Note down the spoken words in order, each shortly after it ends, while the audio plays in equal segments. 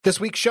This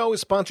week's show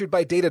is sponsored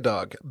by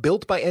Datadog.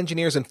 Built by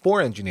engineers and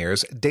for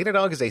engineers,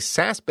 Datadog is a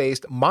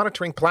SaaS-based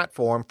monitoring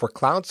platform for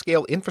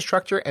cloud-scale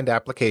infrastructure and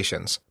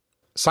applications.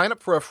 Sign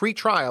up for a free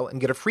trial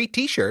and get a free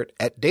t-shirt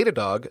at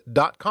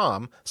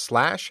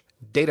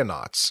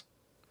datadog.com/Datanauts.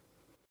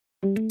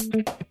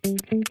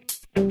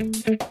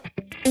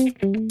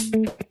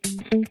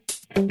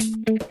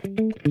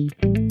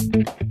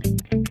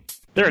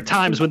 There are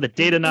times when the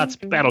Datanauts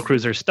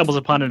battlecruiser stumbles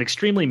upon an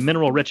extremely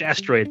mineral-rich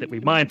asteroid that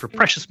we mine for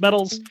precious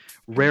metals,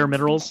 rare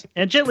minerals,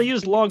 and gently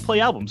used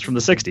long-play albums from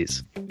the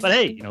 60s. But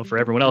hey, for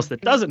everyone else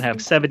that doesn't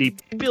have 70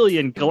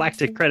 billion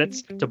galactic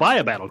credits to buy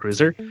a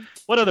battlecruiser,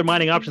 what other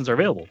mining options are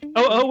available?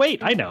 Oh,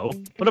 wait, I know.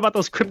 What about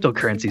those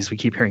cryptocurrencies we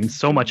keep hearing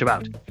so much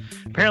about?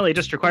 Apparently it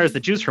just requires the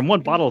juice from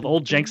one bottle of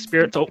old jank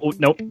spirits. Oh,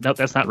 nope,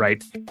 that's not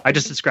right. I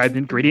just described an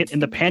ingredient in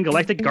the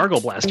Pan-Galactic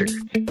Gargle Blaster.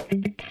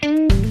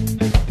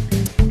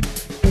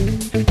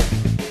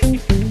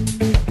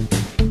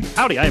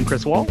 Howdy, I am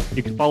Chris Wall.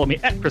 You can follow me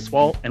at Chris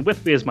Wall, and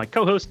with me is my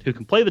co-host who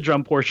can play the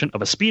drum portion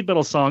of a speed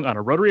metal song on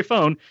a rotary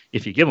phone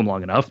if you give him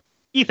long enough,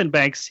 Ethan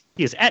Banks.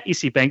 He is at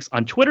EC Banks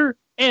on Twitter,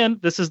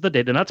 and this is the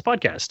Datanauts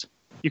podcast.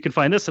 You can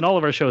find this and all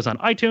of our shows on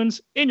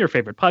iTunes, in your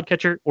favorite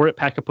podcatcher, or at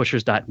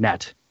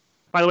packofpushers.net.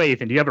 By the way,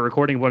 Ethan, do you have a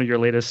recording of one of your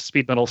latest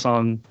speed metal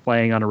song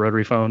playing on a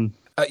rotary phone?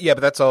 Yeah,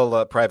 but that's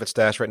all private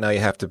stash. Right now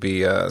you have to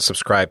be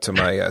subscribed to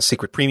my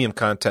secret premium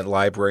content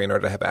library in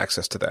order to have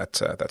access to that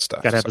stuff.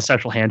 Got to have the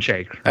special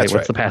handshake. Right? That's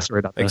What's right. the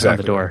password on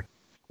Exactly. the door?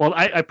 Well,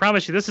 I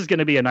promise you this is going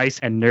to be a nice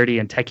and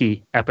nerdy and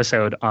techie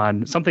episode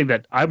on something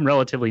that I'm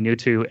relatively new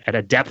to at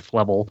a depth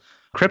level,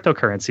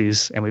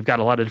 cryptocurrencies, and we've got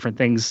a lot of different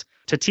things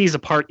to tease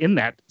apart in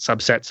that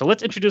subset. So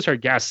let's introduce our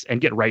guests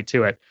and get right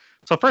to it.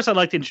 So first I'd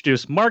like to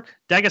introduce Mark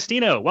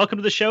D'Agostino. Welcome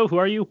to the show. Who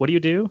are you? What do you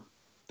do?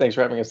 Thanks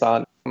for having us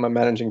on. I'm a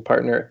managing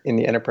partner in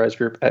the enterprise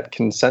group at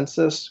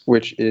Consensus,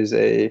 which is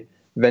a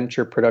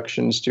venture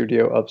production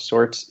studio of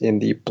sorts in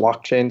the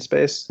blockchain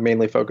space,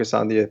 mainly focused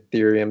on the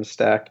Ethereum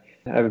stack.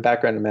 I have a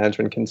background in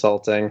management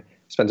consulting,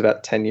 spent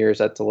about 10 years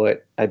at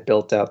Deloitte. I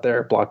built out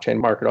their blockchain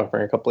market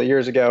offering a couple of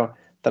years ago.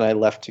 Then I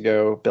left to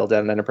go build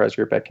out an enterprise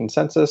group at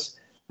Consensus.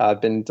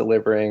 I've been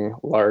delivering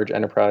large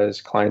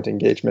enterprise client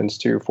engagements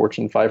to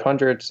Fortune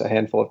 500s, a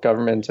handful of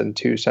governments, and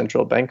 2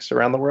 central banks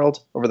around the world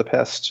over the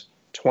past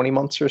 20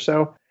 months or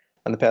so.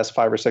 And the past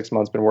 5 or 6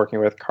 months, been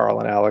working with Carl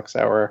and Alex,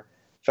 our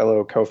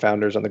fellow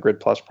co-founders on the Grid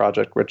Plus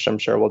project, which I'm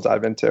sure we'll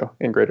dive into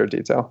in greater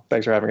detail.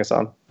 Thanks for having us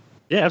on.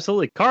 Yeah,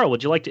 absolutely. Carl,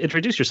 would you like to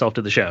introduce yourself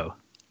to the show?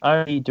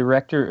 I'm the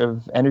director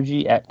of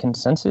energy at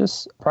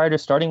Consensus. Prior to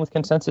starting with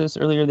Consensus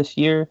earlier this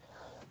year,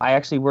 I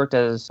actually worked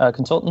as a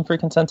consultant for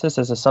Consensus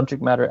as a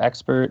subject matter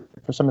expert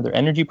for some of their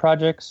energy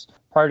projects.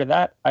 Prior to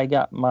that, I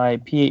got my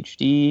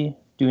PhD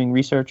doing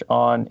research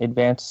on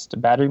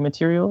advanced battery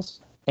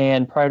materials.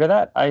 And prior to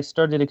that, I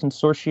started a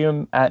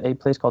consortium at a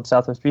place called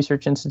Southwest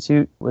Research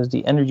Institute. It was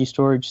the Energy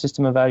Storage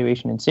System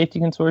Evaluation and Safety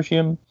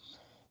Consortium.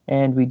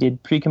 And we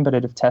did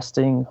pre-competitive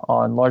testing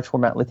on large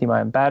format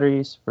lithium-ion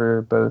batteries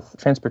for both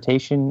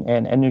transportation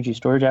and energy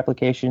storage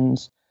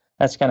applications.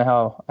 That's kind of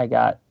how I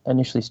got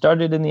initially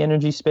started in the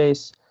energy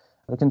space.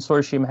 The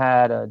consortium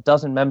had a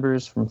dozen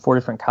members from 4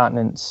 different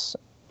continents.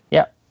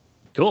 Yeah.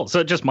 Cool.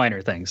 So just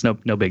minor things.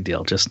 No big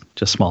deal. Just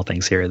small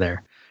things here or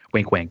there.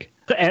 Wink, wink.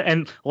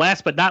 And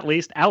last but not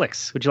least,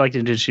 Alex, would you like to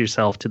introduce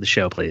yourself to the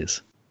show,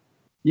 please?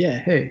 Yeah,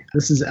 hey,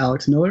 this is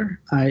Alex Miller.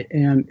 I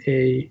am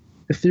a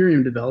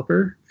Ethereum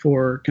developer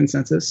for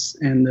Consensus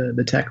and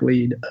the tech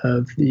lead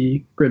of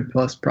the Grid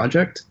Plus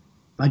project.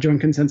 I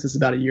joined Consensus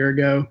about a year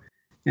ago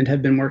and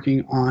have been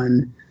working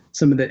on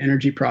some of the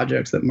energy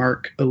projects that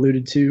Mark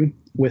alluded to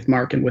with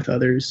Mark and with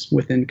others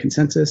within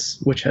Consensus,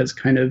 which has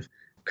kind of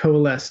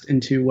coalesced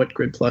into what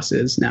Grid Plus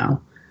is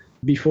now.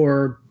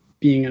 Before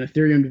being an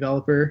Ethereum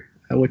developer,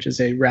 which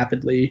is a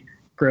rapidly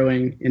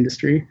growing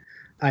industry,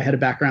 I had a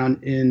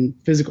background in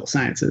physical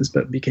sciences,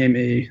 but became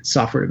a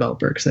software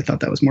developer because I thought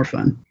that was more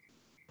fun.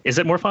 Is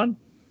it more fun?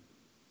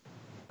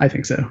 I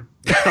think so.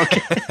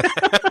 Okay.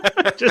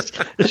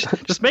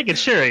 just making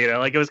sure,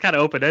 it was kind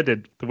of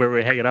open-ended where we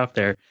were hanging off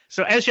there.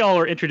 So as y'all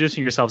are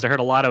introducing yourselves, I heard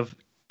a lot of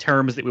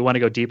terms that we want to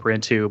go deeper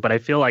into, but I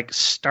feel like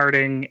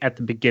starting at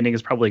the beginning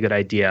is probably a good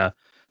idea.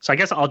 So I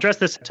guess I'll address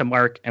this to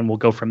Mark and we'll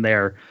go from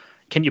there.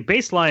 Can you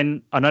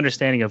baseline an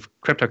understanding of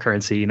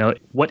cryptocurrency?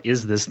 What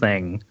is this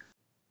thing?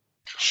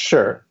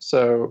 Sure.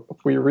 So if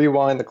we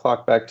rewind the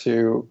clock back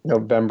to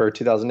November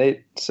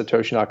 2008,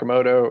 Satoshi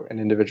Nakamoto, an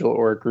individual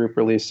or a group,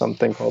 released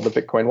something called the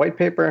Bitcoin White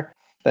Paper.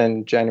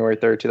 Then January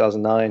 3rd,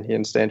 2009, he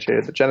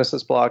instantiated the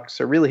Genesis block.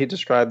 So really, he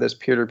described this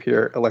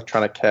peer-to-peer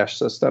electronic cash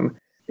system.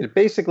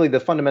 Basically, the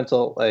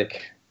fundamental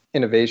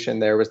innovation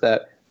there was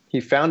that he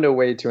found a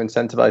way to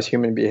incentivize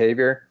human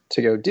behavior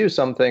to go do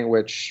something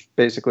which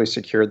basically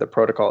secured the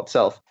protocol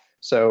itself.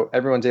 So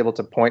everyone's able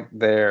to point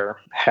their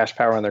hash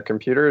power on their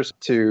computers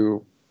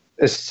to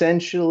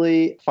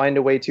essentially find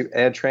a way to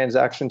add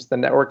transactions to the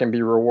network and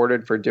be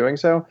rewarded for doing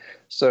so.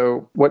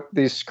 So what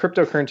these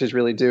cryptocurrencies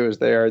really do is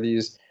they are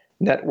these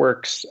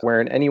networks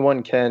wherein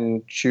anyone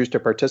can choose to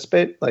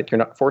participate. Like, you're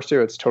not forced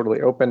to. It's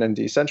totally open and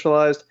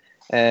decentralized.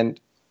 And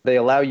They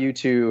allow you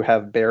to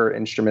have bearer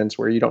instruments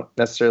where you don't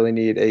necessarily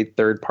need a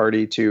third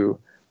party to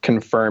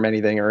confirm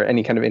anything or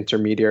any kind of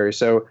intermediary.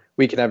 So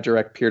we can have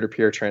direct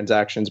peer-to-peer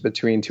transactions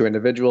between two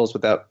individuals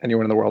without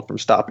anyone in the world from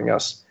stopping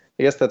us.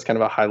 I guess that's kind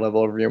of a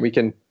high-level overview. We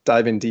can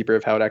dive in deeper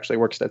of how it actually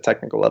works at a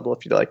technical level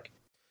if you'd like.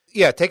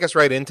 Yeah, take us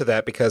right into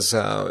that because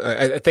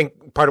I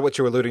think part of what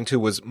you were alluding to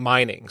was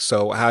mining.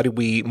 So how do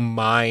we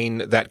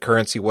mine that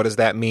currency? What does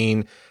that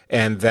mean?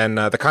 And then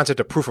the concept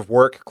of proof of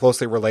work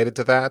closely related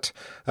to that,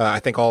 I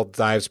think all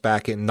dives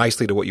back in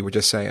nicely to what you were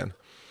just saying.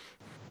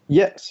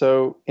 Yeah,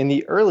 so in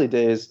the early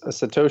days,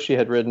 Satoshi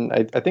had written,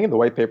 I think in the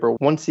white paper,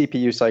 one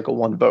CPU cycle,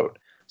 one vote.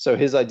 So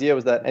his idea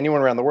was that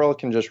anyone around the world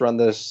can just run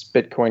this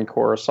Bitcoin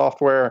Core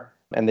software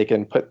and they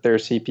can put their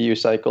CPU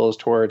cycles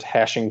towards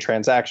hashing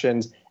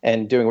transactions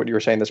and doing what you were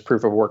saying, this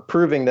proof of work,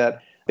 proving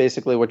that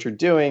basically what you're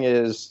doing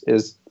is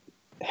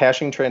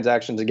hashing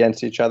transactions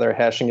against each other,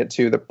 hashing it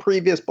to the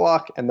previous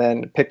block, and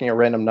then picking a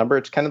random number.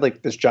 It's kind of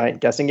like this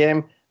giant guessing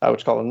game, which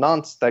is called a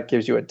nonce, that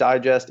gives you a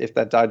digest. If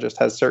that digest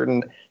has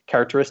certain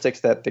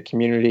characteristics that the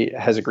community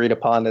has agreed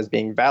upon as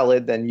being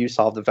valid, then you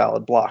solve the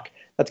valid block.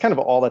 That's kind of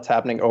all that's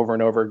happening over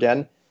and over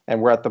again.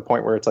 And we're at the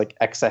point where it's like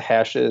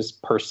exahashes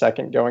per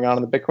second going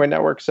on in the Bitcoin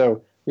network.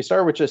 So we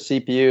started with just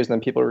CPUs, and then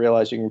people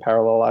realized you can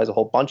parallelize a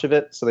whole bunch of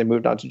it. So they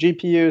moved on to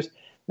GPUs.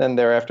 Then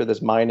thereafter,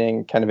 this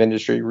mining kind of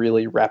industry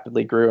really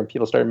rapidly grew, and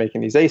people started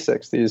making these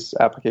ASICs, these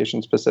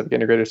application-specific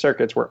integrated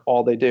circuits, where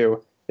all they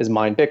do is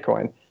mine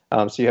Bitcoin.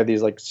 So you have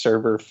these like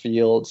server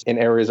fields in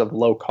areas of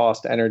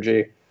low-cost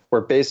energy,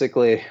 where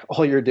basically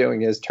all you're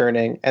doing is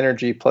turning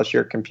energy plus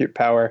your compute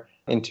power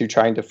into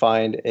trying to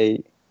find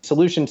a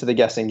solution to the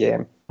guessing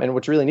game. And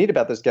what's really neat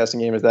about this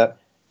guessing game is that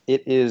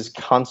it is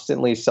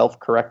constantly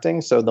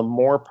self-correcting. So the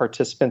more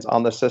participants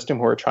on the system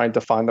who are trying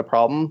to find the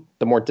problem,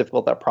 the more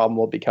difficult that problem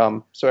will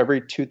become. So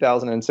every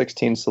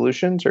 2016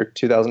 solutions or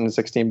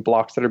 2016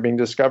 blocks that are being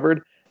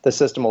discovered, the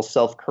system will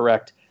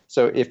self-correct.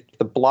 So if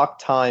the block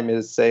time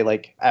is, say,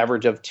 like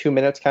average of 2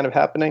 minutes kind of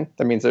happening,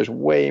 that means there's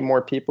way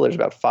more people. There's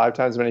about 5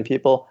 times as many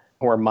people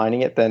who are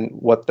mining it than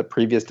what the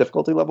previous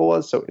difficulty level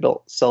was. So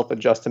it'll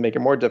self-adjust to make it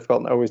more difficult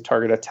and always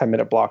target a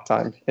 10-minute block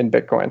time in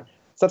Bitcoin.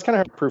 So that's kind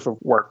of how proof of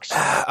works.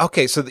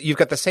 Okay, so you've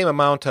got the same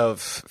amount of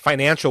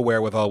financial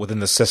wherewithal within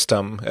the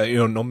system.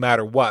 No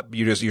matter what,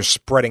 you're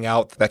spreading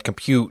out that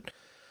compute,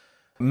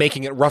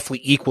 making it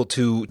roughly equal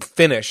to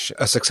finish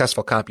a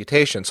successful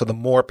computation. So the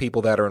more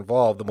people that are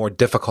involved, the more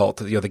difficult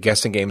the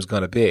guessing game is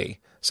going to be.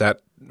 Is that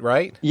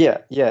right? Yeah,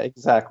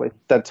 exactly.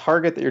 That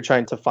target that you're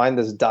trying to find,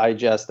 this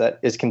digest that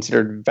is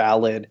considered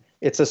valid,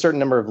 it's a certain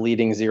number of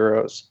leading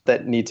zeros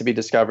that need to be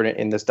discovered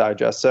in this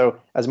digest. So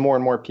as more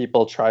and more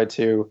people try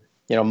to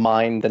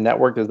mine the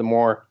network, as the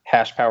more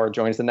hash power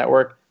joins the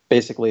network,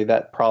 basically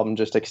that problem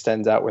just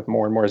extends out with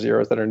more and more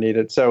zeros that are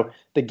needed. So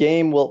the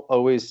game will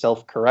always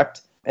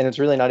self-correct, and it's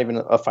really not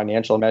even a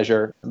financial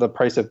measure. The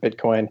price of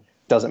Bitcoin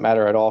doesn't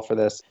matter at all for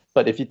this.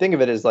 But if you think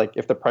of it as like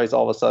if the price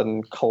all of a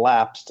sudden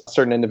collapsed,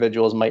 certain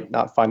individuals might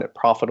not find it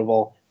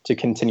profitable to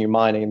continue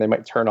mining, and they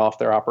might turn off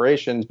their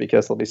operations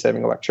because they'll be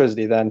saving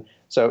electricity then.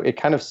 So it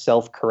kind of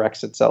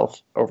self-corrects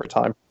itself over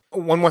time.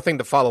 One more thing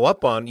to follow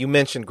up on. You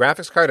mentioned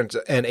graphics cards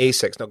and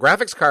ASICs. Now,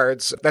 graphics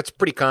cards, that's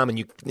pretty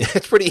common.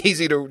 It's pretty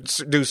easy to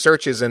do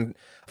searches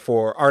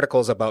for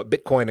articles about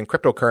Bitcoin and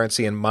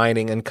cryptocurrency and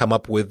mining and come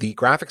up with the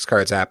graphics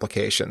cards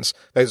applications.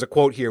 There's a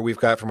quote here we've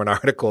got from an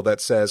article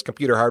that says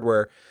computer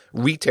hardware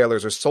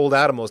retailers are sold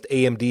out of most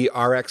AMD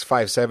RX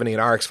 570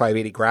 and RX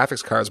 580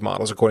 graphics cards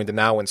models, according to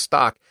Now in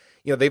Stock.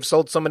 They've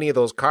sold so many of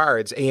those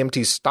cards,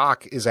 AMD's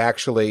stock is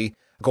actually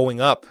going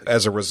up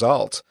as a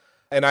result.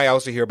 And I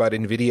also hear about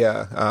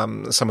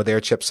NVIDIA, some of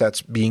their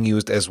chipsets being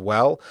used as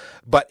well.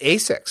 But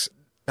ASICs,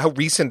 how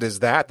recent is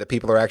that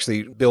people are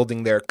actually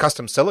building their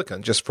custom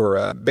silicon just for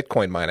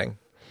Bitcoin mining?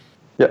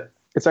 Yeah,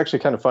 it's actually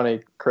kind of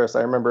funny, Chris.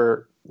 I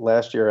remember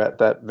last year at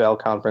that Val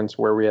conference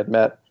where we had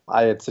met,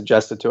 I had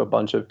suggested to a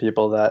bunch of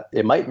people that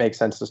it might make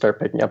sense to start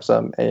picking up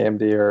some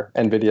AMD or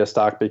NVIDIA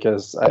stock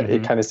because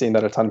it kind of seemed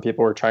that a ton of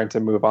people were trying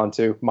to move on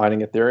to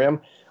mining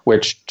Ethereum,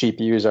 which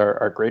GPUs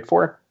are great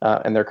for,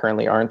 and there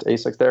currently aren't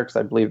ASICs there because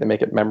I believe they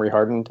make it memory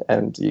hardened,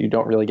 and you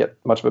don't really get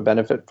much of a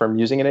benefit from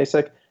using an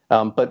ASIC.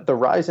 But the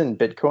rise in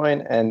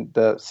Bitcoin and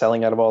the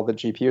selling out of all the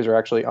GPUs are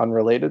actually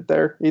unrelated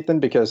there, Ethan,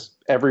 because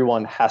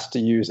everyone has to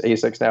use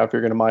ASICs now if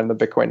you're going to mine the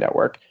Bitcoin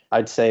network.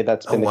 I'd say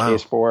that's been the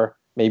case for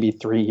maybe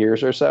 3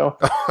 years or so.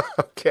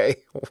 Okay.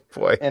 Oh,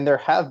 boy. And there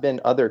have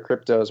been other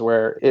cryptos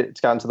where it's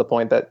gotten to the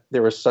point that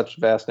there were such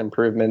vast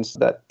improvements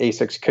that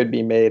ASICs could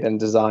be made and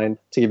designed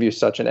to give you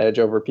such an edge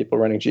over people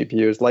running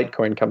GPUs.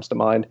 Litecoin comes to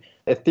mind.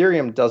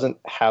 Ethereum doesn't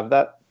have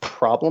that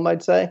problem,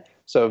 I'd say.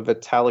 So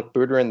Vitalik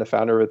Buterin, the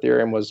founder of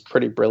Ethereum, was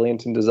pretty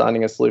brilliant in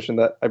designing a solution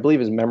that I believe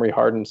is memory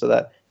hardened so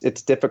that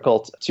it's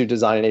difficult to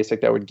design an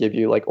ASIC that would give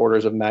you like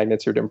orders of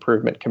magnitude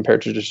improvement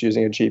compared to just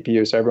using a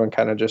GPU. So everyone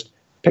kind of just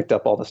picked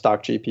up all the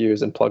stock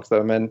GPUs and plugs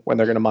them in when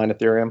they're going to mine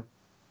Ethereum.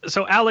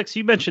 So, Alex,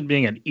 you mentioned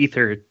being an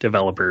Ether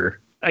developer.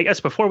 I guess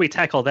before we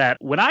tackle that,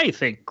 when I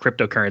think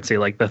cryptocurrency,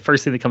 like the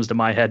first thing that comes to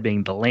my head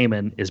being the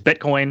layman is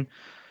Bitcoin,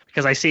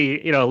 Because I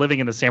see, living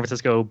in the San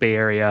Francisco Bay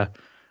Area,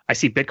 I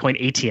see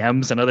Bitcoin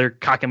ATMs and other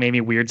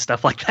cockamamie weird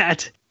stuff like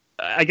that.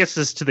 I guess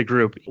this is to the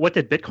group. What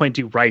did Bitcoin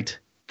do right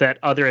that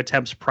other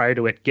attempts prior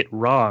to it get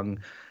wrong?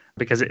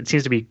 Because it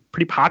seems to be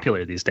pretty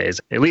popular these days.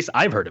 At least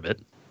I've heard of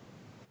it.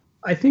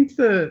 I think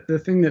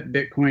the thing that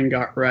Bitcoin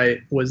got right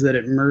was that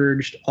it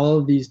merged all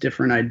of these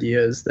different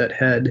ideas that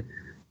had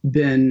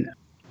been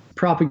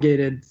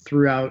propagated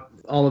throughout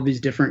all of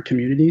these different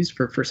communities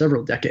for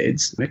several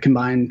decades. It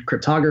combined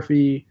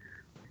cryptography,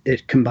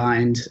 it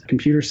combined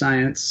computer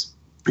science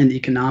and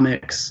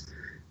economics,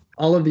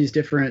 all of these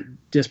different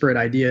disparate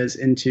ideas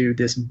into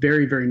this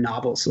very, very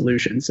novel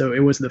solution. So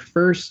it was the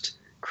first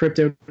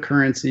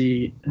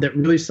cryptocurrency that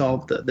really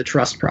solved the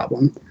trust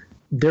problem.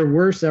 There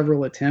were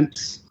several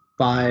attempts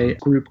by a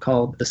group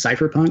called the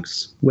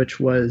Cypherpunks, which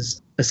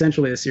was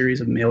essentially a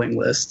series of mailing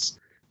lists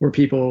where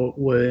people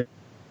would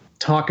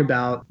talk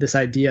about this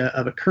idea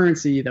of a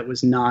currency that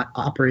was not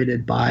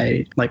operated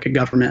by like a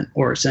government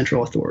or a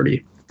central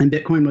authority. And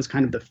Bitcoin was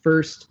kind of the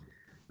first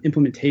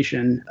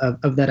implementation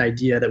of that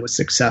idea that was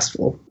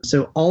successful.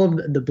 So all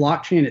of the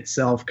blockchain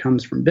itself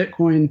comes from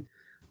Bitcoin.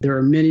 There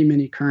are many,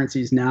 many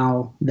currencies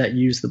now that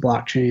use the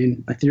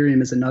blockchain.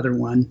 Ethereum is another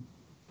one.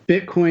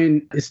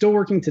 Bitcoin is still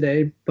working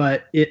today,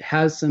 but it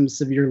has some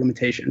severe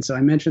limitations. So I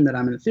mentioned that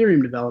I'm an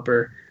Ethereum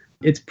developer.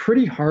 It's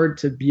pretty hard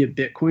to be a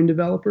Bitcoin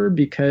developer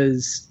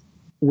because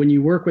when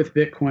you work with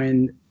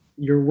Bitcoin,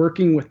 you're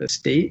working with a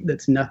state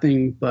that's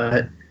nothing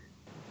but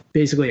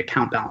basically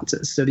account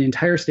balances. So the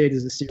entire state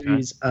is a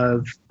series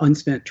of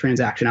unspent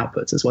transaction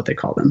outputs is what they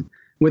call them.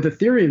 With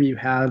Ethereum, you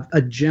have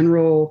a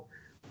generalized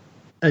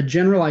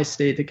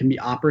state that can be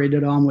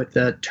operated on with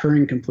a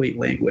Turing complete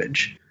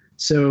language.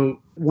 So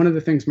one of the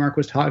things Mark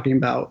was talking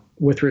about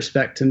with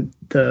respect to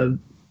the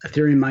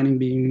Ethereum mining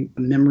being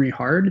memory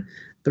hard,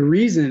 the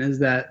reason is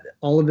that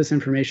all of this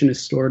information is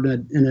stored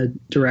in a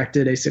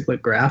directed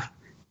acyclic graph,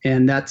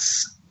 and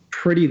that's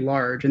pretty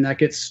large, and that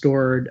gets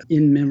stored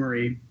in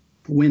memory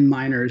when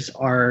miners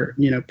are,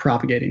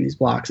 propagating these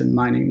blocks and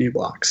mining new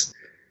blocks.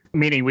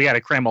 Meaning we got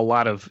to cram a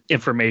lot of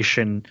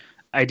information,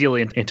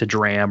 ideally into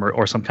DRAM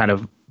or some kind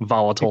of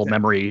volatile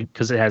memory,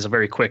 because it has a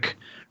very quick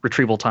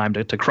retrieval time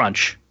to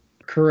crunch.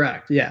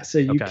 Correct. Yeah. So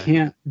you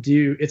can't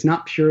it's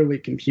not purely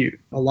compute.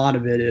 A lot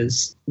of it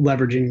is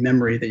leveraging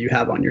memory that you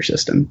have on your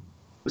system.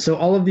 So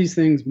all of these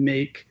things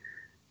make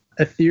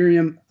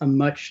Ethereum a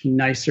much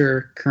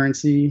nicer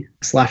currency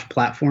 /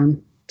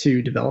 platform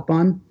to develop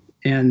on.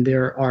 And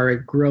there are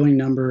a growing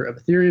number of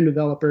Ethereum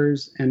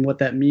developers. And what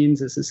that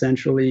means is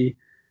essentially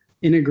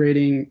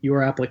integrating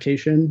your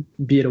application,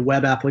 be it a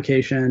web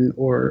application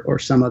or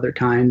some other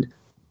kind,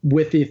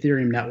 with the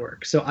Ethereum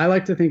network. So I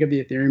like to think of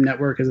the Ethereum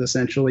network as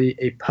essentially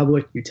a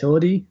public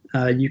utility.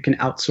 You can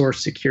outsource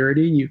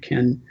security. You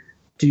can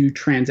do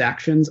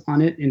transactions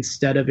on it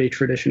instead of a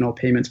traditional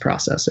payments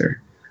processor.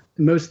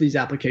 Most of these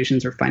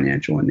applications are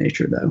financial in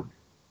nature, though.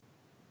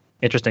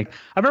 Interesting.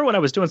 I remember when I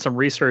was doing some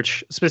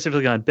research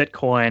specifically on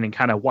Bitcoin and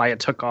kind of why it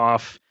took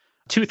off,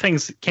 two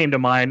things came to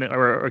mind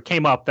or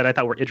came up that I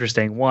thought were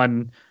interesting.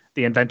 One,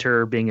 the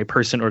inventor being a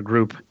person or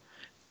group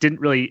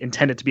didn't really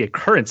intend it to be a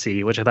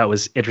currency, which I thought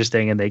was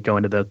interesting, and they go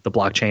into the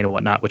blockchain and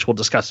whatnot, which we'll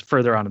discuss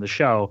further on in the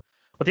show.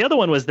 But the other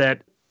one was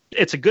that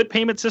it's a good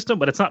payment system,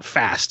 but it's not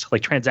fast.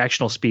 Like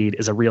transactional speed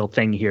is a real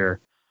thing here.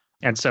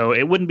 And so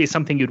it wouldn't be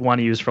something you'd want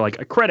to use for like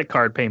a credit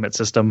card payment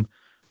system,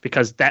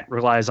 because that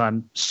relies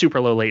on super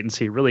low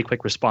latency, really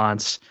quick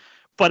response.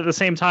 But at the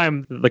same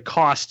time, the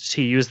cost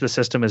to use the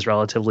system is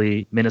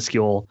relatively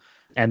minuscule,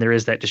 and there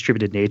is that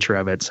distributed nature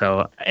of it.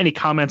 So any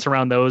comments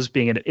around those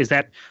is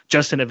that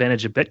just an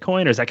advantage of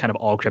Bitcoin, or is that kind of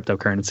all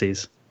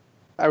cryptocurrencies?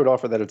 I would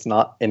offer that it's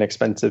not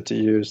inexpensive to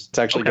use. It's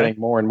actually getting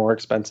more and more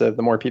expensive.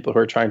 The more people who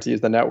are trying to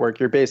use the network,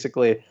 you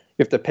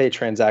have to pay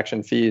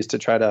transaction fees to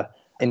try to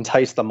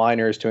entice the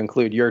miners to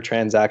include your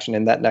transaction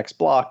in that next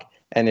block.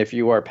 And if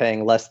you are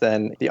paying less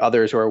than the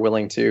others who are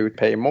willing to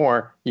pay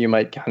more, you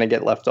might kind of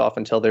get left off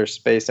until there's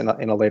space in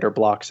a later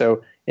block.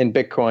 So in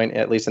Bitcoin,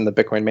 at least in the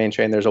Bitcoin main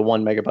chain, there's a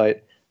 1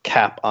 megabyte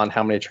cap on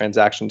how many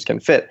transactions can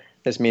fit.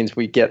 This means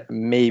we get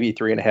maybe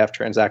 3.5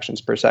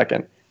 transactions per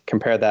second.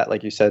 Compare that,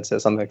 like you said, to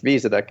something like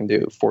Visa that can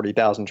do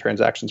 40,000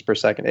 transactions per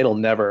second. It'll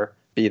never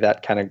be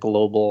that kind of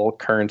global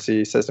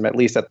currency system, at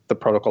least at the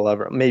protocol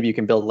level. Maybe you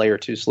can build layer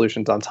 2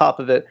 solutions on top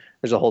of it.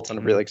 There's a whole ton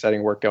of really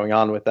exciting work going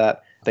on with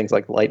that, things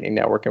like Lightning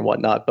Network and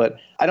whatnot. But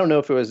I don't know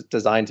if it was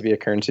designed to be a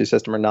currency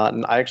system or not.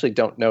 And I actually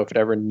don't know if it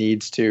ever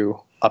needs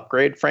to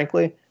upgrade,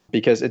 frankly,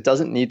 because it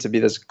doesn't need to be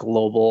this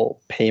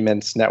global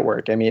payments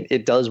network. I mean,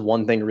 it does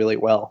one thing really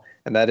well,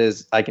 and that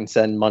is I can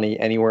send money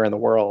anywhere in the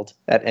world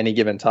at any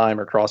given time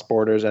or cross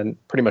borders, and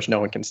pretty much no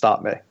one can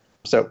stop me.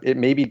 So it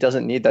maybe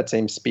doesn't need that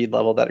same speed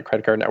level that a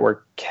credit card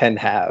network can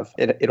have.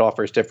 It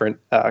offers different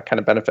kind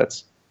of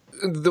benefits.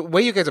 The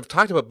way you guys have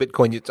talked about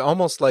Bitcoin, it's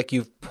almost like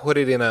you've put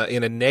it in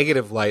a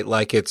negative light,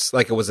 like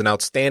it was an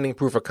outstanding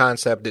proof of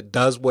concept. It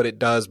does what it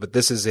does, but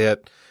this is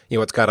it.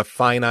 It's got a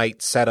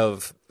finite set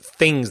of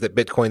things that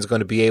Bitcoin's going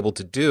to be able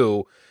to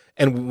do.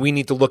 And we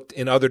need to look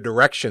in other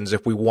directions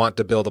if we want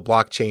to build a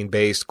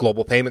blockchain-based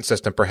global payment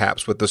system,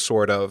 perhaps with the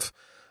sort of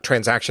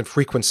transaction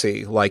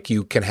frequency like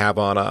you can have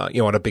on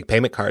a big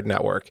payment card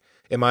network.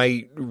 Am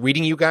I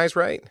reading you guys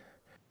right?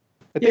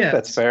 I think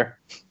that's fair.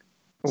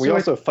 We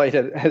also fight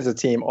as a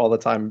team all the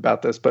time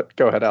about this, but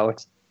go ahead,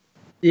 Alex.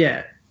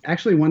 Yeah.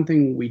 Actually, one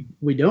thing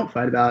we don't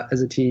fight about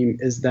as a team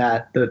is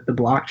that the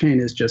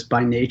blockchain is just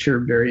by nature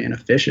very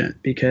inefficient,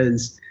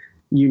 because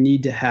you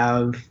need to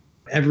have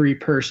every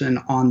person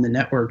on the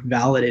network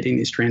validating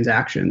these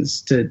transactions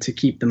to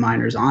keep the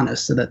miners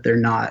honest so that they're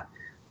not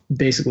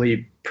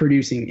basically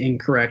producing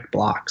incorrect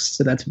blocks.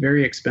 So that's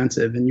very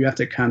expensive, and you have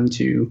to come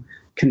to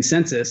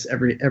consensus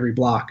every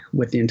block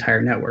with the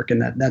entire network,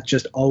 and that's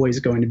just always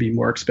going to be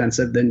more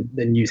expensive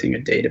than using a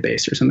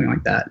database or something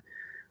like that.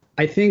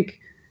 I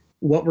think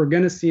what we're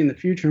going to see in the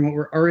future, and what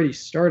we're already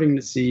starting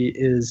to see,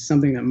 is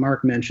something that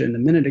Mark mentioned a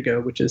minute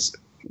ago, which is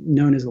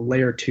known as a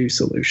layer 2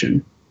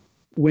 solution.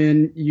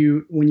 When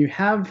you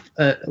have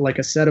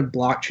a set of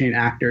blockchain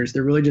actors,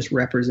 they're really just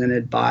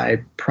represented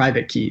by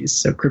private keys,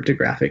 so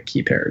cryptographic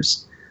key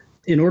pairs.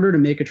 In order to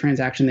make a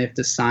transaction, they have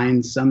to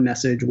sign some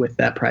message with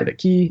that private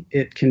key.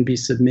 It can be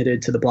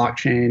submitted to the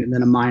blockchain, and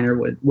then a miner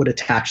would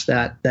attach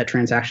that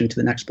transaction to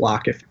the next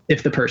block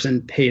if the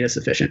person paid a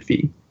sufficient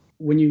fee.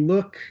 When you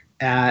look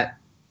at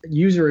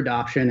user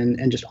adoption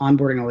and just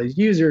onboarding all these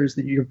users,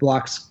 that your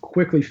blocks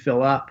quickly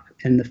fill up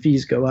and the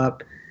fees go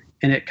up,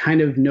 and it kind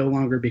of no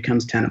longer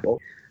becomes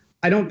tenable.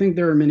 I don't think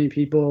there are many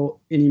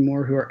people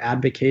anymore who are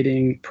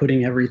advocating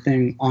putting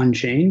everything on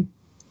chain.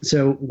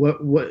 So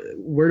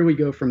where do we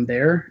go from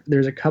there?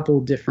 There's a couple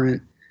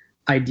different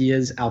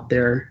ideas out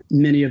there,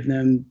 many of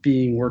them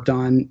being worked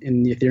on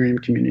in the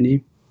Ethereum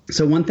community.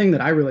 So one thing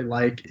that I really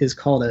like is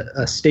called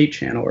a state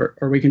channel,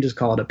 or we can just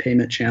call it a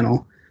payment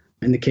channel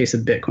in the case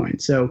of Bitcoin.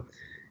 So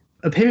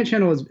a payment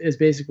channel is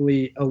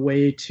basically a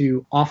way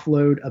to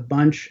offload a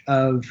bunch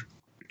of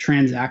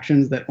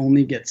transactions that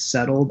only get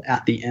settled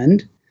at the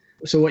end.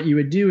 So what you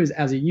would do is,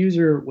 as a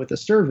user with a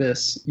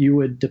service, you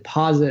would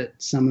deposit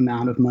some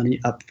amount of money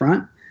up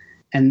front,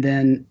 and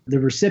then the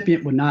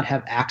recipient would not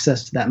have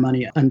access to that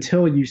money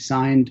until you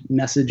signed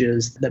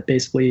messages that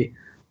basically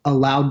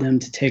allowed them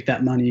to take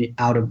that money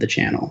out of the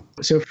channel.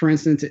 So for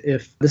instance,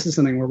 if this is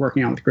something we're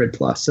working on with Grid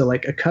Plus, so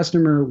like a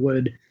customer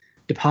would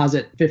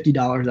deposit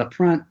 $50 up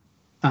front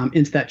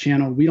into that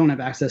channel. We don't have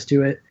access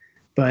to it,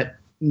 but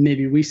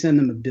maybe we send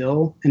them a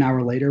bill an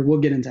hour later. We'll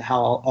get into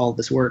how all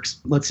this works.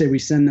 Let's say we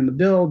send them a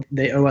bill,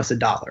 they owe us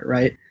 $1,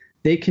 right?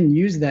 They can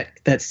use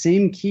that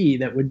same key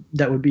that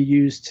would be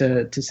used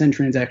to send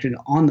transactions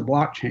on the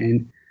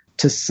blockchain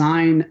to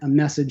sign a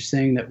message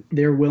saying that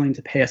they're willing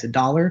to pay us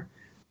 $1.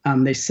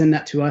 They send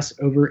that to us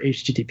over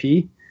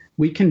HTTP.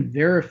 We can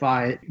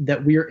verify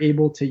that we are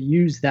able to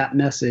use that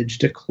message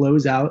to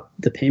close out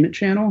the payment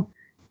channel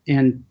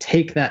and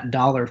take that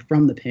dollar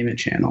from the payment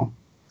channel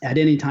at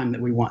any time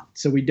that we want.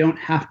 So we don't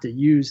have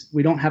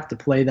to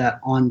play that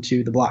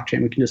onto the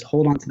blockchain. We can just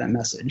hold on to that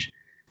message.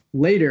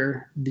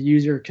 Later, the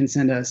user can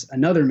send us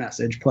another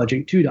message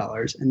pledging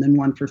 $2, and then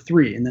one for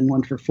 $3, and then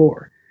one for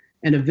 $4.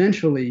 And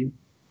eventually,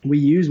 we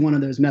use one of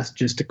those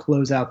messages to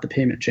close out the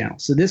payment channel.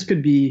 So this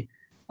could be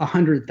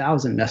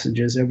 100,000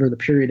 messages over the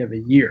period of a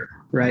year,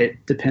 right?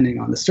 Depending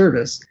on the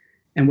service.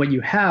 And what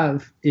you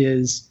have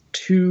is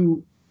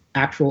 2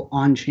 actual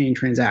on-chain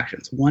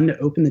transactions, one to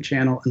open the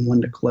channel and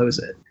one to close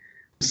it.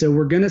 So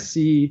we're going to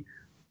see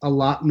a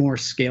lot more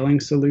scaling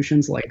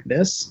solutions like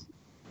this.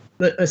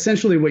 But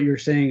essentially what you're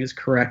saying is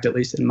correct, at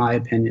least in my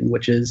opinion,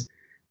 which is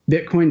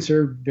Bitcoin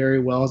served very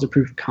well as a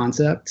proof of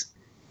concept.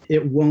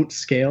 It won't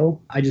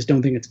scale. I just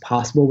don't think it's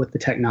possible with the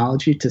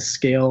technology to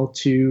scale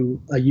to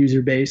a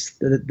user base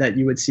that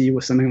you would see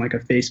with something like a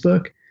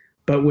Facebook.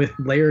 But with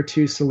layer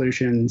 2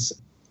 solutions,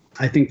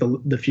 I think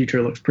the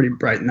future looks pretty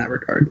bright in that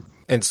regard.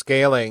 And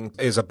scaling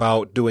is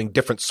about doing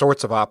different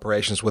sorts of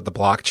operations with the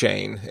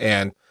blockchain.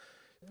 And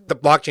the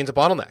blockchain's a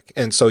bottleneck.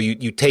 And so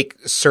you take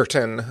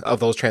certain of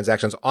those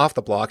transactions off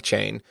the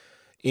blockchain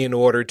in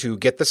order to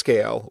get the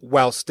scale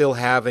while still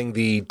having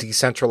the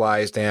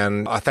decentralized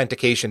and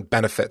authentication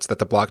benefits that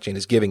the blockchain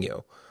is giving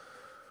you.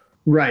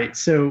 Right.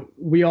 So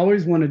we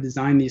always want to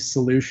design these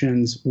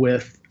solutions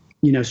with,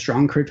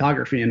 strong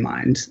cryptography in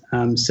mind,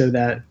 so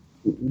that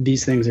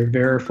these things are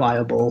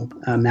verifiable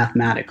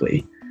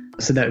mathematically,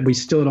 so that we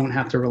still don't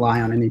have to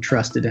rely on any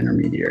trusted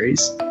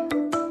intermediaries.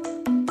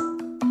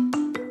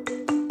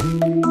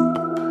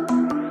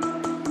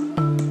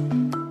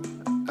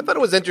 I thought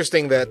it was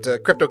interesting that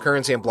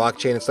cryptocurrency and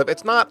blockchain and stuff,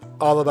 it's not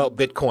all about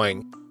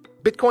Bitcoin.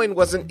 Bitcoin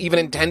wasn't even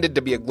intended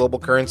to be a global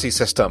currency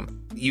system.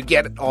 You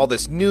get all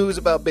this news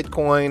about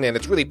Bitcoin, and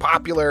it's really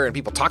popular, and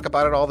people talk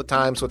about it all the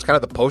time, so it's kind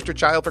of the poster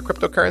child for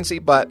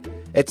cryptocurrency, but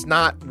it's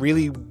not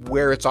really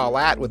where it's all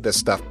at with this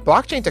stuff.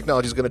 Blockchain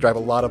technology is going to drive a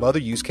lot of other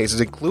use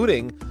cases,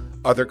 including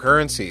other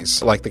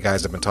currencies, like the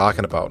guys have been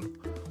talking about.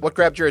 What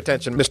grabbed your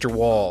attention, Mr.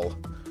 Wall?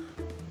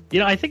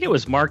 I think it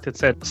was Mark that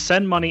said,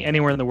 send money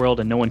anywhere in the world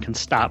and no one can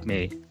stop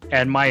me.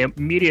 And my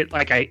immediate,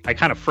 I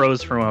kind of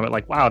froze for a moment,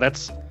 like, wow, that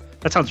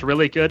sounds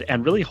really good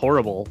and really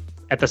horrible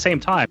at the same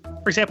time.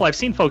 For example, I've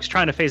seen folks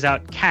trying to phase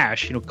out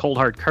cash, cold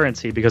hard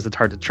currency, because it's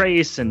hard to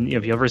trace. And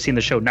if you've ever seen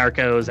the show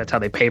Narcos, that's how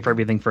they pay for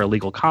everything for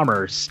illegal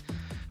commerce.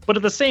 But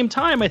at the same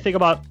time, I think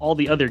about all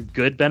the other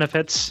good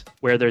benefits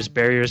where there's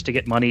barriers to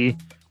get money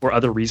or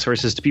other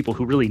resources to people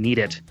who really need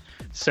it.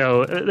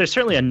 So there's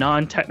certainly a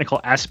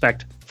non-technical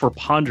aspect for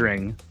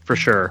pondering, for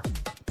sure.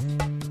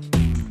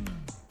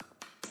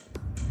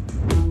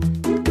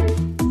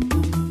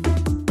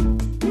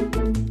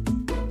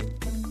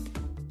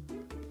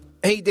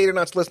 Hey,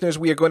 Datanauts listeners,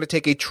 we are going to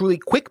take a truly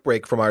quick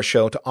break from our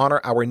show to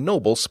honor our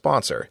noble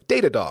sponsor,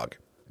 Datadog.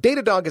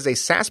 Datadog is a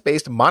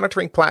SaaS-based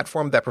monitoring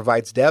platform that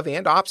provides dev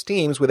and ops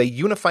teams with a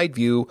unified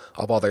view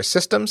of all their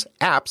systems,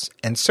 apps,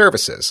 and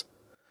services.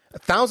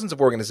 Thousands of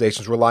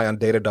organizations rely on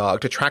Datadog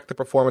to track the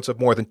performance of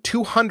more than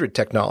 200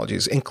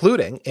 technologies,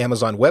 including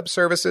Amazon Web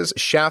Services,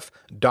 Chef,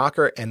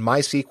 Docker, and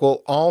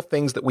MySQL, all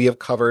things that we have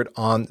covered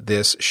on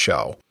this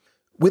show.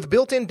 With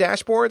built-in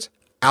dashboards,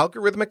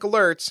 algorithmic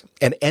alerts,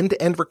 and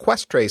end-to-end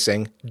request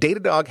tracing,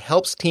 Datadog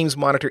helps teams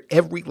monitor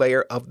every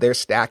layer of their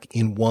stack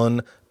in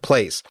one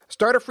place.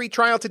 Start a free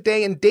trial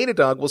today, and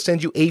Datadog will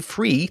send you a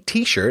free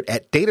t-shirt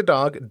at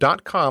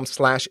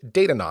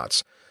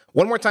datadog.com/Datanauts.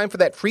 One more time for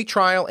that free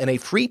trial and a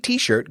free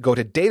t-shirt, go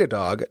to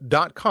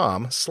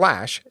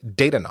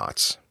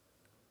datadog.com/Datanauts.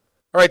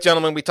 All right,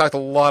 gentlemen, we talked a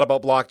lot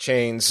about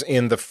blockchains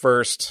in the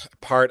first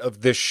part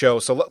of this show,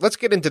 so let's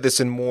get into this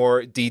in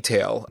more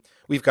detail.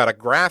 We've got a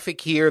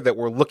graphic here that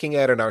we're looking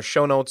at in our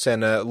show notes,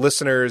 and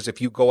listeners,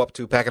 if you go up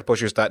to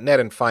packetpushers.net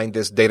and find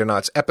this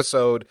Datanauts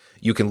episode,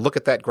 you can look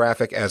at that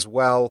graphic as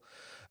well.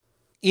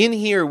 In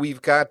here,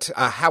 we've got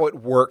a how it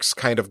works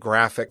kind of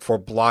graphic for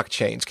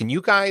blockchains. Can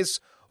you guys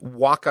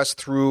walk us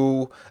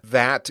through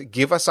that?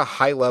 Give us a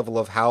high level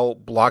of how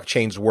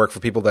blockchains work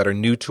for people that are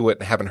new to it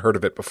and haven't heard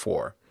of it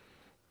before.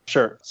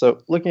 Sure. So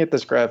looking at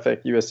this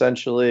graphic, you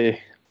essentially,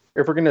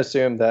 if we're going to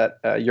assume that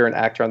you're an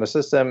actor on the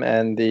system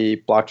and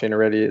the blockchain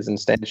already is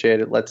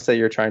instantiated, let's say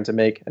you're trying to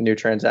make a new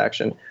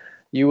transaction,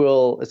 you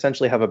will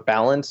essentially have a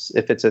balance,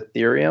 if it's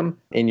Ethereum,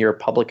 in your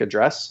public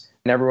address.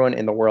 And everyone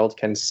in the world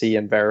can see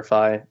and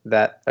verify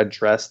that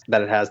address,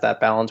 that it has that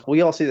balance.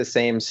 We all see the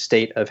same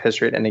state of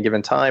history at any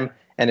given time.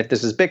 And if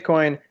this is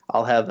Bitcoin,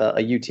 I'll have a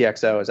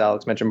UTXO, as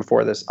Alex mentioned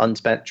before, this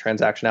unspent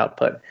transaction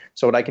output.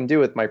 So what I can do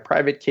with my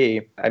private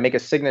key, I make a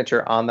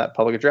signature on that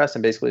public address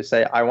and basically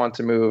say, I want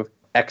to move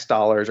X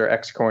dollars or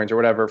X coins or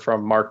whatever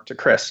from Mark to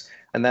Chris.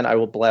 And then I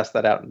will blast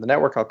that out in the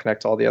network. I'll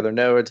connect to all the other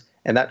nodes.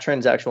 And that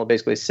transaction will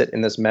basically sit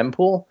in this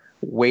mempool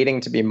waiting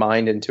to be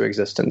mined into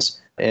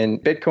existence. In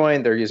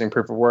Bitcoin, they're using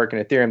proof of work.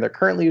 In Ethereum, they're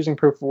currently using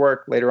proof of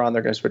work. Later on,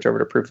 they're going to switch over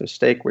to proof of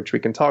stake, which we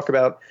can talk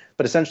about.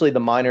 But essentially, the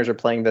miners are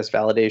playing this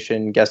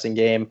validation guessing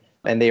game,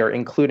 and they are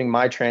including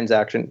my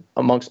transaction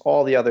amongst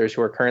all the others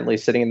who are currently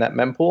sitting in that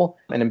mempool.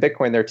 And in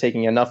Bitcoin, they're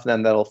taking enough of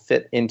them that'll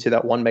fit into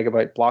that 1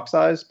 megabyte block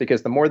size,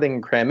 because the more they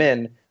can cram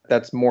in,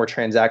 that's more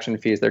transaction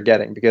fees they're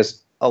getting.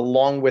 Because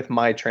along with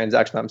my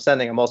transaction I'm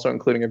sending, I'm also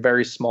including a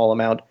very small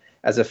amount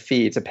as a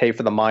fee to pay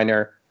for the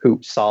miner who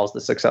solves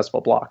the successful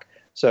block.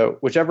 So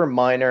whichever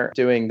miner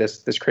doing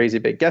this crazy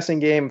big guessing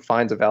game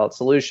finds a valid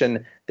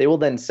solution, they will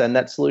then send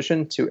that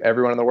solution to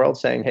everyone in the world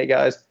saying, hey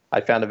guys, I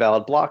found a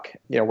valid block.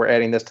 We're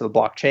adding this to the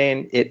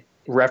blockchain. It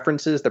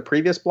references the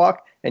previous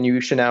block, and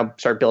you should now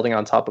start building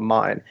on top of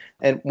mine.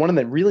 And one of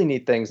the really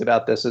neat things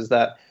about this is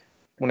that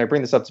when I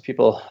bring this up to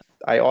people,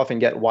 I often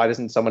get, why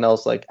doesn't someone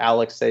else like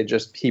Alex say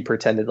just he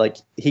pretended like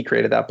he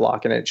created that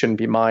block and it shouldn't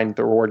be mine,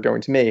 the reward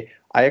going to me?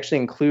 I actually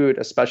include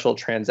a special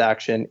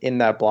transaction in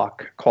that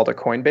block called a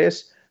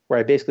Coinbase, where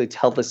I basically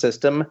tell the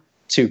system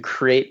to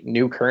create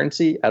new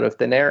currency out of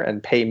thin air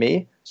and pay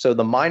me. So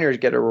the miners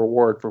get a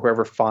reward for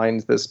whoever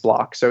finds this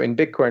block. So in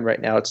Bitcoin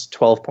right now, it's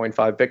 12.5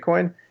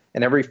 Bitcoin,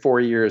 and every 4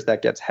 years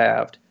that gets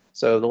halved.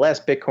 So the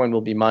last Bitcoin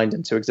will be mined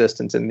into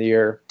existence in the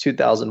year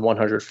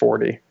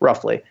 2140,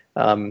 roughly.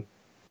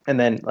 And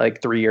then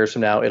like 3 years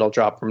from now, it'll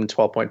drop from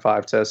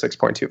 12.5 to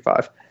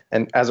 6.25.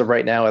 And as of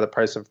right now, at the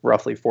price of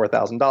roughly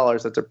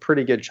 $4,000, that's a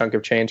pretty good chunk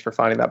of change for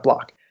finding that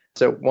block.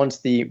 So once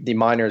the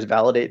miners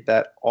validate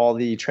that all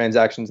the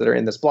transactions that are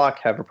in this block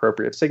have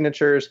appropriate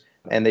signatures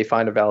and they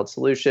find a valid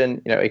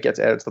solution, it gets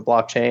added to the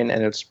blockchain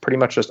and it's pretty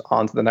much just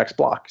on to the next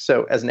block.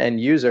 So as an end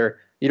user,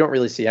 you don't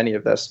really see any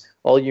of this.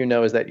 All you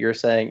know is that you're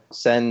saying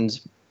send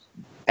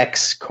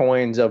X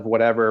coins of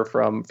whatever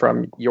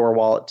from your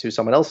wallet to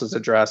someone else's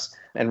address,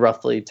 and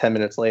roughly 10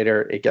 minutes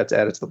later, it gets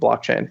added to the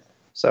blockchain.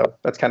 So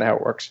that's kind of how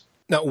it works.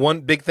 Now,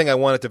 one big thing I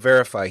wanted to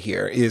verify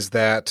here is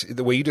that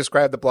the way you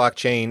describe the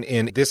blockchain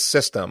in this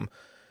system,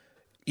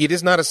 it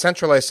is not a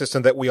centralized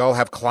system that we all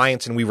have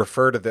clients and we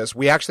refer to this.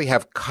 We actually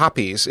have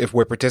copies, if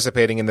we're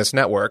participating in this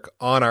network,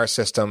 on our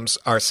systems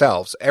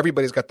ourselves.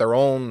 Everybody's got their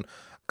own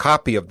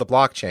copy of the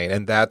blockchain,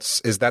 and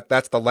that's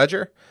the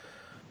ledger?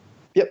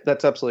 Yep,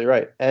 that's absolutely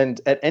right. And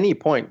at any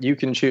point, you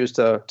can choose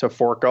to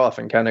fork off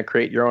and kind of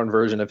create your own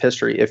version of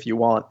history if you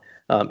want.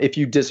 If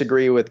you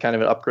disagree with kind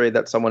of an upgrade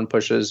that someone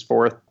pushes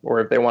forth, or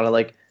if they want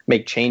to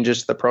make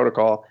changes to the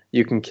protocol,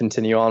 you can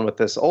continue on with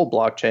this old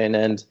blockchain.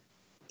 And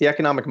the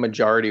economic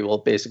majority will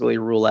basically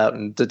rule out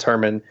and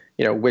determine,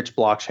 which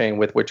blockchain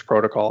with which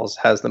protocols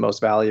has the most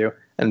value.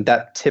 And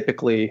that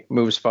typically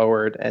moves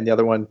forward. And the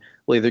other one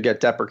will either get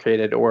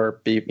deprecated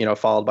or be,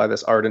 followed by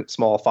this ardent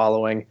small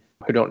following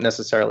who don't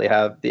necessarily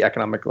have the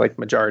economic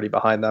majority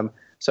behind them.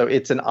 So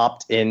it's an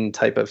opt-in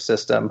type of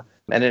system.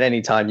 And at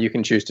any time you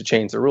can choose to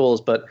change the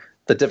rules, but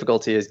the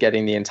difficulty is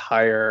getting the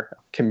entire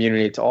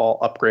community to all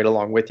upgrade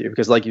along with you.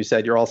 Because like you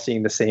said, you're all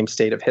seeing the same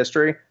state of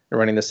history and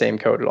running the same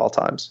code at all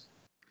times.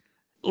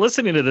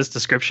 Listening to this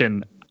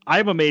description,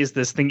 I'm amazed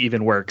this thing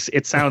even works.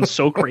 It sounds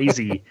so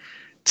crazy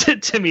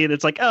to me.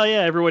 It's like, oh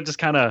yeah, everyone just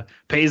kind of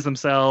pays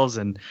themselves,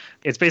 and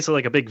it's basically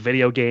like a big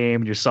video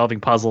game. You're solving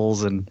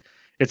puzzles, and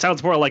it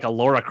sounds more like a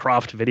Lara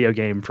Croft video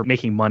game for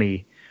making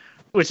money,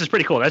 which is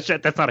pretty cool.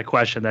 That's not a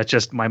question. That's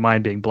just my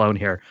mind being blown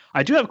here.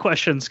 I do have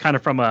questions kind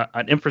of from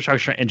an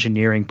infrastructure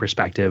engineering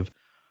perspective.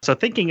 So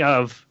thinking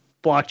of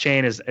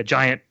blockchain as a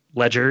giant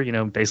ledger,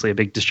 basically a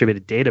big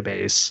distributed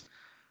database,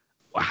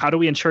 how do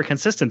we ensure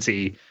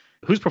consistency?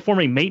 Who's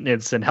performing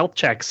maintenance and health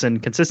checks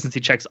and consistency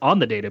checks on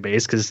the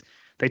database? Because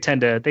they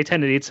tend to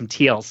need some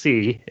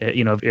TLC,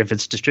 if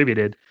it's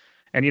distributed.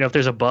 And, if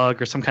there's a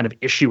bug or some kind of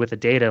issue with the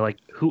data, like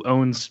who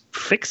owns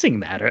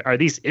fixing that? Are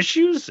these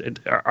issues?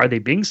 Are they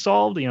being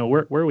solved?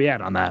 Where are we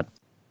at on that?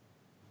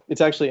 It's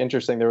actually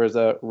interesting. There was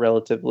a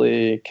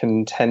relatively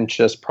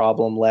contentious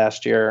problem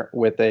last year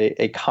with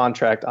a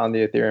contract on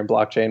the Ethereum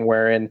blockchain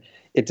wherein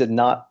it did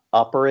not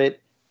operate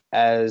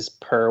as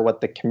per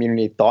what the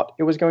community thought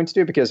it was going to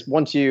do. Because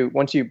once you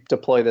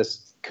deploy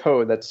this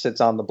code that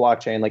sits on the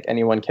blockchain, like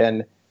anyone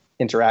can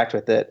interact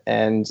with it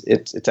and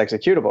it's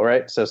executable,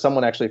 right? So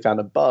someone actually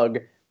found a bug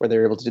where they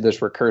were able to do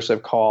this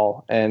recursive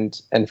call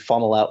and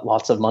funnel out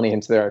lots of money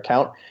into their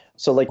account.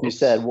 So like you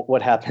said,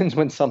 what happens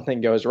when something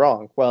goes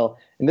wrong? Well,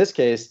 in this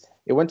case,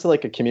 it went to a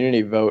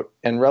community vote,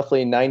 and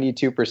roughly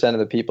 92% of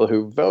the people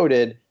who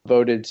voted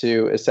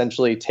to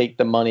essentially take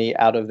the money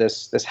out of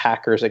this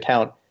hacker's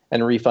account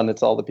and refund it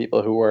to all the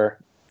people who were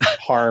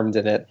harmed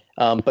in it.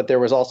 But there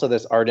was also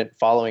this ardent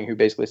following who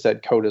basically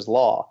said code is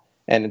law.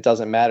 And it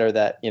doesn't matter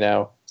that,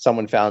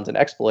 someone found an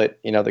exploit,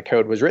 the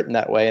code was written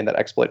that way and that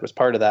exploit was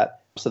part of that.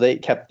 So they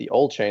kept the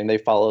old chain. They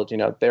followed,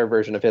 their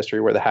version of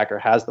history where the hacker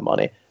has the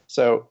money.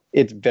 So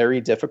it's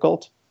very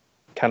difficult,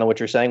 kind of what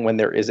you're saying, when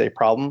there is a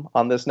problem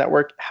on this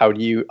network. How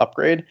do you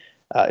upgrade?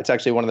 It's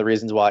actually one of the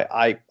reasons why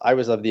I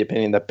was of the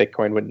opinion that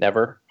Bitcoin would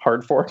never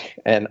hard fork.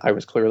 And I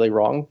was clearly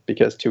wrong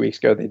because 2 weeks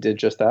ago they did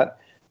just that.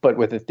 But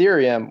with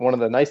Ethereum, one of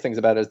the nice things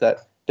about it is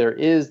that there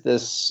is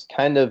this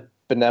kind of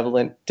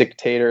benevolent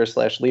dictator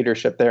 /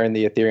 leadership there in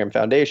the Ethereum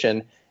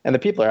Foundation. And the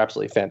people are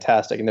absolutely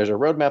fantastic. And there's a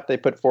roadmap they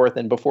put forth.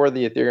 And before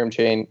the Ethereum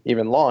chain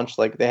even launched,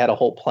 they had a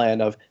whole plan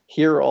of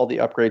here are all the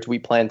upgrades we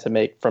plan to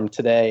make from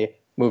today,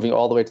 moving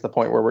all the way to the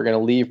point where we're going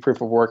to leave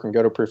proof of work and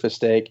go to proof of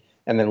stake,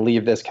 and then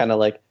leave this kind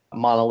of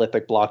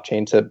monolithic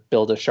blockchain to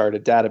build a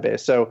sharded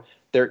database. So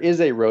there is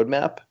a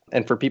roadmap.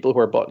 And for people who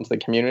are bought into the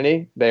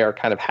community, they are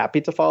kind of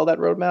happy to follow that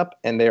roadmap,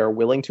 and they are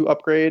willing to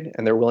upgrade,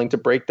 and they're willing to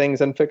break things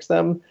and fix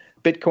them.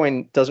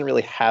 Bitcoin doesn't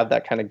really have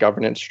that kind of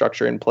governance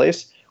structure in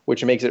place,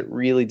 which makes it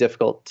really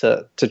difficult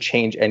to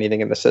change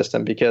anything in the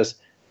system, because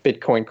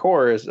Bitcoin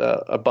Core is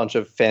a bunch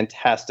of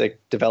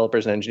fantastic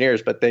developers and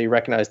engineers, but they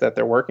recognize that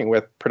they're working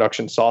with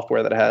production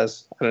software that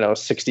has, a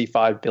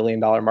 $65 billion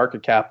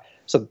market cap.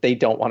 So they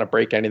don't want to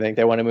break anything.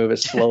 They want to move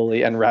as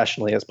slowly and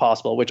rationally as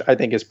possible, which I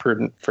think is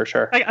prudent for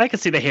sure. I can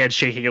see the hand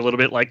shaking a little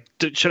bit.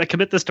 Should I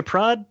commit this to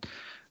prod?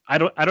 I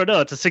don't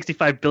know. It's a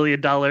 $65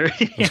 billion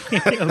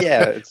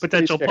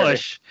potential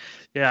push.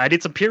 Yeah, I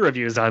need some peer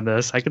reviews on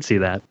this. I can see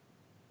that.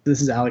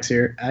 This is Alex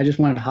here. I just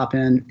wanted to hop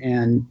in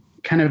and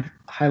kind of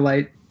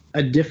highlight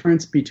a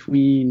difference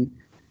between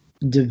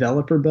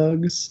developer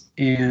bugs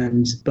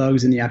and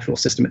bugs in the actual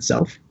system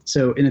itself.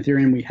 So in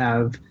Ethereum, we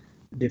have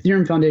the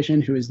Ethereum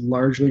Foundation, who is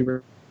largely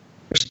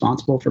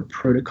responsible for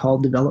protocol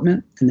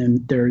development. And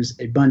then there's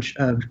a bunch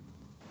of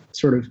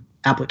sort of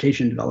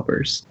application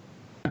developers.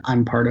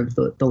 I'm part of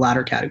the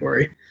latter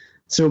category.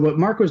 So what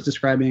Mark was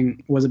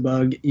describing was a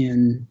bug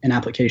in an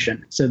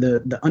application. So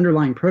the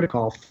underlying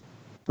protocol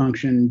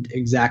functioned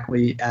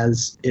exactly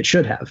as it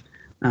should have.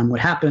 What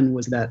happened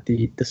was that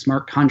the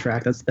smart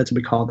contract, that's what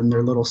we call them,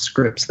 they're little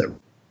scripts that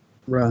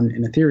run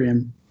in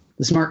Ethereum.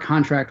 The smart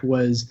contract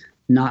was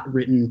not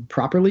written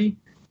properly,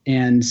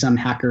 and some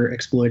hacker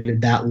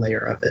exploited that layer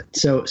of it.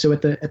 So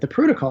at the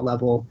protocol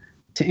level,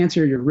 to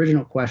answer your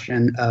original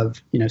question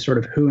of sort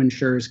of who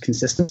ensures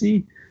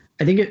consistency,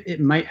 I think it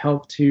might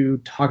help to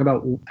talk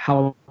about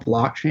how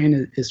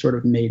blockchain is sort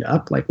of made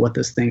up, like what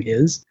this thing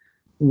is.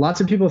 Lots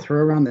of people throw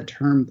around the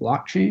term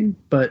blockchain,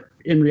 but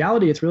in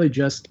reality, it's really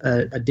just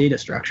a data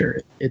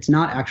structure. It's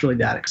not actually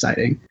that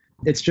exciting.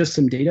 It's just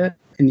some data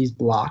in these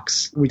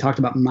blocks. We talked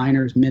about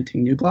miners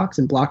minting new blocks,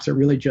 and blocks are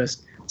really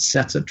just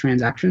sets of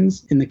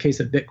transactions. In the case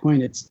of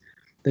Bitcoin, it's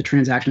the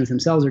transactions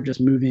themselves are just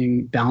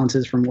moving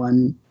balances from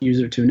one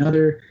user to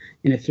another.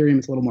 In Ethereum,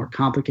 it's a little more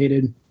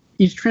complicated.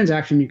 Each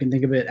transaction, you can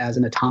think of it as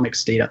an atomic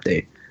state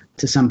update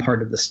to some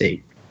part of the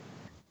state.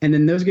 And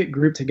then those get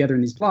grouped together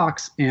in these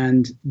blocks,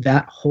 and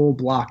that whole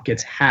block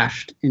gets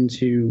hashed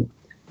into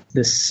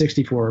this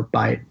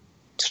 64-byte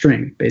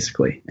string,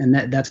 basically. And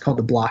that's called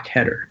the block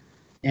header.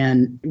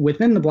 And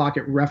within the block,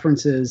 it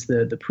references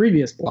the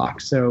previous block.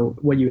 So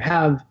what you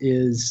have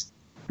is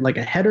like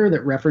a header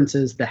that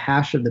references the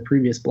hash of the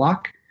previous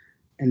block,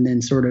 and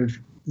then sort of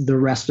the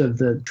rest of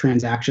the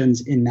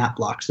transactions in that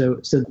block.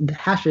 So the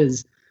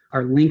hashes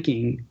are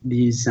linking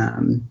these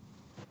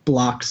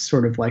blocks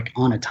sort of like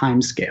on a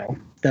time scale.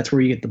 That's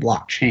where you get the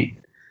blockchain.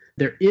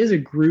 There is a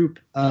group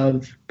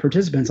of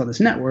participants on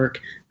this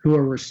network who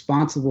are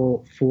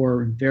responsible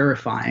for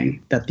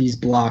verifying that these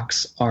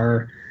blocks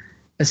are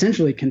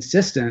essentially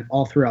consistent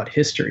all throughout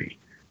history.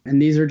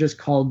 And these are just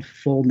called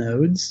full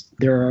nodes.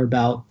 There are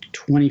about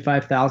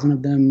 25,000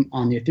 of them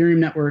on the Ethereum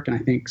network, and I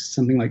think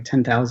something like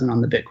 10,000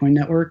 on the Bitcoin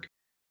network.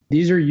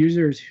 These are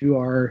users who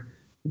are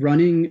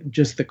running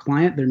just the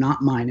client. They're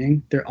not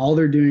mining. All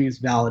they're doing is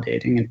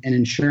validating and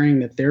ensuring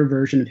that their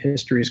version of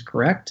history is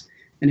correct.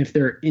 And if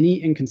there are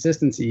any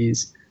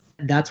inconsistencies,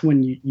 that's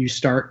when you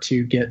start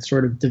to get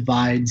sort of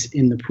divides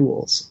in the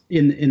pools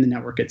in the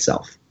network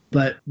itself.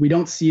 But we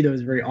don't see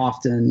those very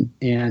often,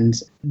 and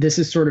this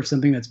is sort of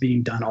something that's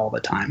being done all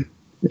the time,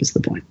 is the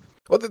point.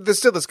 Well,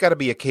 there's got to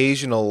be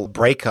occasional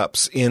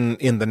breakups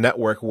in the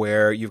network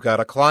where you've got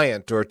a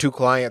client or two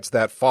clients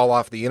that fall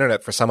off the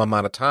internet for some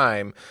amount of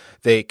time.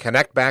 They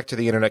connect back to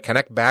the internet,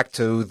 connect back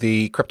to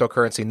the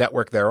cryptocurrency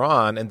network they're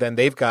on, and then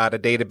they've got a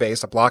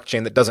database, a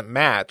blockchain that doesn't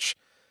match.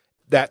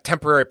 That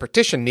temporary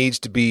partition needs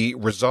to be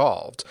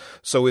resolved.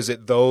 So is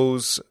it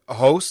those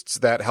hosts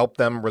that help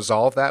them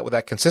resolve that with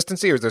that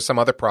consistency, or is there some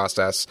other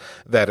process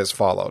that is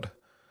followed?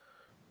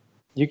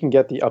 You can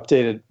get the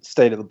updated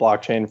state of the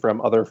blockchain from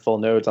other full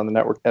nodes on the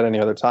network at any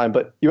other time,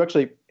 but you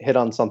actually hit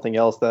on something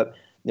else that,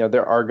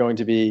 there are going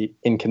to be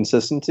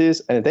inconsistencies,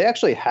 and they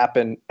actually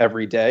happen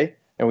every day,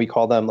 and we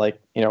call them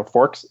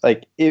forks.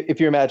 Like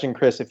if you imagine,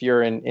 Chris, if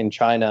you're in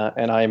China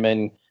and I'm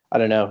in, I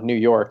don't know, New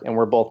York, and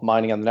we're both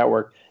mining on the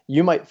network,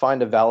 you might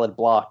find a valid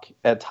block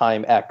at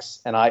time X,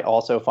 and I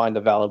also find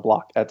a valid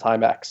block at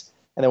time X.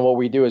 And then what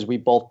we do is we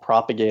both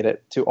propagate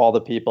it to all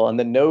the people. And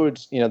the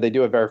nodes, they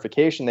do a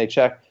verification. They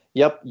check,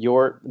 yep,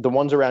 the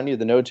ones around you,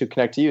 the nodes who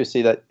connect to you,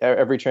 see that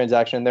every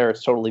transaction in there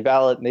is totally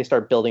valid, and they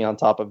start building on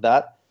top of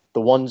that.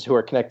 The ones who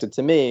are connected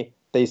to me,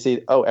 they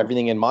see, oh,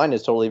 everything in mine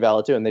is totally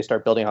valid too, and they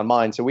start building on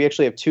mine. So we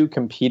actually have two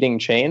competing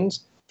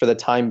chains for the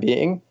time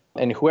being,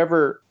 and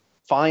whoever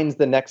finds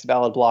the next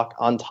valid block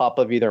on top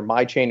of either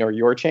my chain or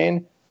your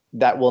chain,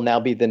 that will now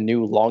be the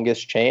new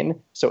longest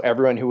chain. So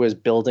everyone who was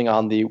building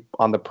on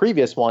the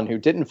previous one who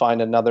didn't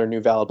find another new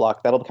valid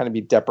block, that'll kind of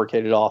be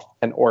deprecated off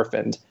and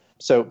orphaned.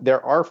 So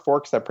there are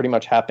forks that pretty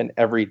much happen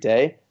every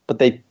day, but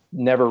they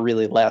never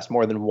really last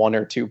more than one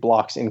or two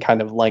blocks in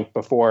kind of length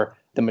before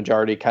the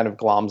majority kind of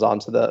gloms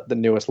onto the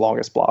newest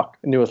longest block,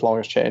 newest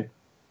longest chain.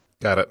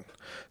 Got it.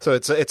 So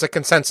it's a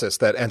consensus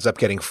that ends up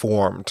getting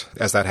formed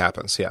as that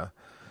happens. Yeah.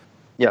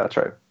 Yeah, that's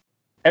right.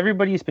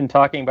 Everybody's been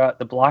talking about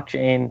the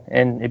blockchain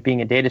and it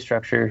being a data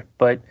structure,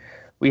 but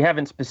we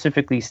haven't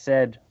specifically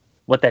said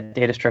what that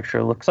data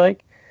structure looks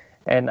like.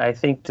 And I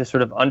think to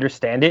sort of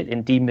understand it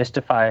and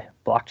demystify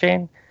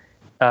blockchain,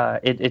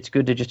 it's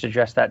good to just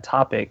address that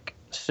topic.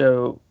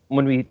 So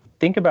when we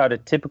think about a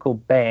typical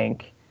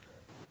bank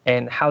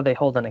and how they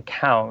hold an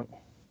account,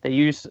 they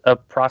use a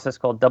process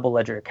called double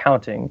ledger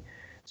accounting.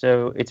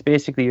 So it's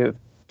basically you have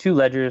two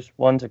ledgers,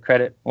 one's a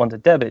credit, one's a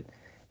debit.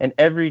 And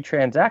every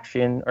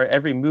transaction or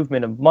every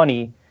movement of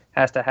money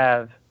has to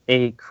have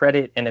a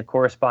credit and a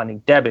corresponding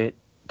debit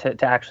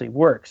to actually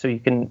work. So you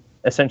can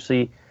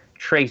essentially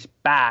trace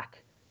back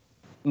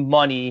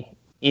money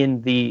in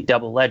the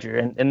double ledger.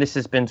 And this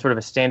has been sort of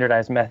a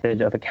standardized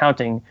method of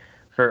accounting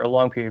for a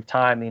long period of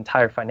time. The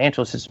entire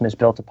financial system is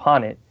built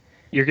upon it.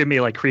 You're giving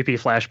me creepy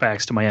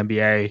flashbacks to my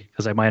MBA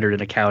because I minored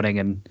in accounting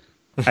and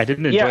I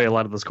didn't enjoy a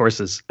lot of those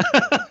courses.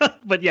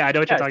 But yeah, I know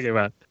what you're talking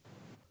about.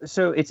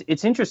 So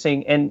it's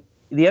interesting. And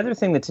the other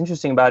thing that's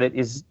interesting about it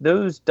is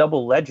those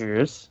double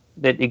ledgers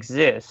that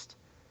exist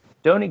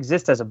don't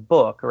exist as a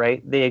book,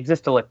 right? They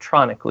exist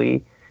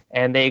electronically,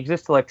 and they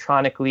exist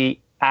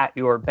electronically at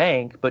your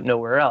bank, but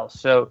nowhere else.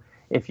 So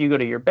if you go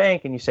to your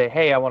bank and you say,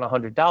 hey, I want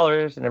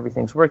 $100 and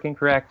everything's working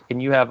correct,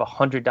 and you have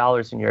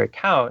 $100 in your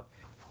account,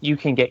 you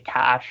can get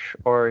cash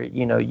or,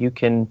 you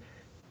can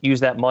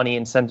use that money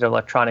and send it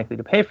electronically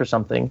to pay for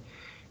something.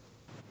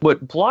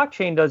 What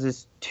blockchain does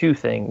is two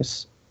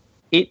things.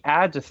 It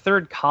adds a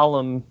third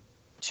column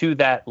to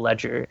that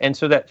ledger. And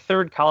so that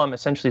third column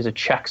essentially is a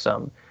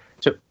checksum.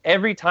 So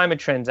every time a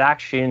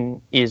transaction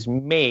is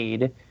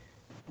made,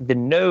 the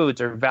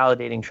nodes are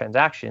validating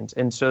transactions.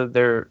 And so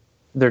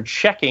they're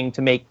checking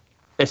to make,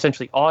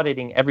 essentially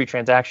auditing every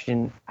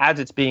transaction as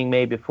it's being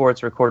made before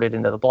it's recorded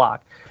into the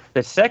block.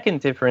 The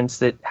second difference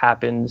that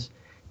happens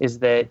is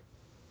that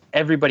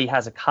everybody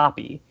has a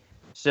copy.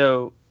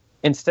 So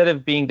instead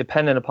of being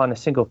dependent upon a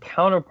single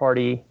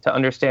counterparty to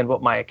understand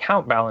what my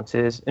account balance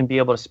is and be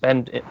able to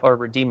spend it or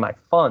redeem my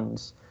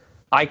funds,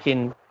 I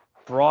can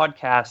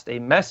broadcast a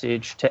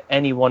message to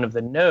any one of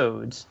the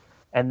nodes,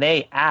 and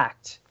they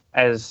act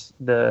as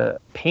the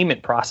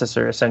payment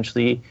processor,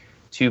 essentially,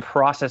 to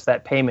process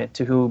that payment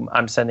to whom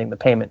I'm sending the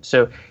payment.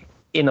 So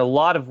in a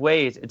lot of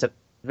ways, it's a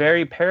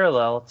very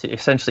parallel to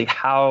essentially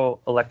how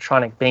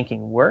electronic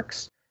banking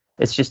works.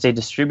 It's just a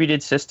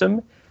distributed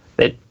system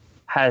that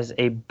has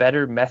a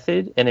better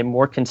method and a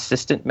more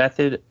consistent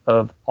method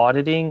of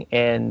auditing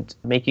and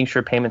making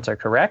sure payments are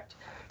correct.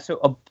 So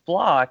a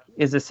block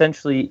is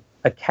essentially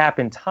a cap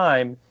in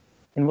time.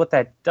 And what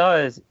that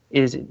does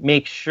is it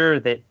makes sure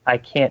that I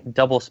can't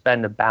double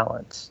spend a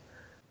balance.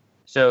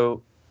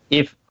 So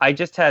if I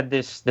just had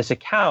this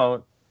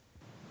account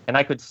and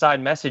I could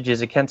sign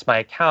messages against my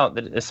account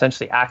that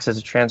essentially acts as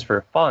a transfer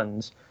of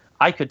funds,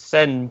 I could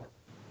sign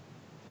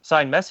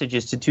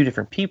messages to two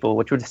different people,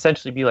 which would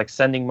essentially be like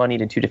sending money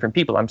to two different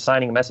people. I'm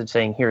signing a message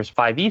saying, here's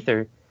 5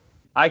 Ether.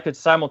 I could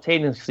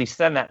simultaneously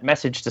send that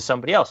message to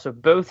somebody else. So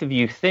both of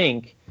you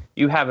think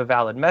you have a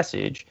valid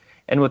message.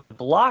 And what the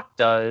block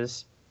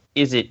does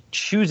is it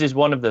chooses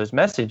one of those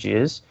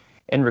messages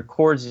and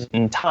records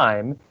in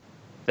time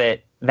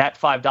that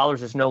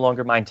 $5 is no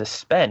longer mine to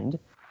spend.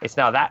 It's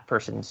now that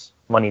person's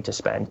money to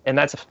spend. And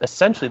that's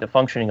essentially the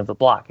functioning of the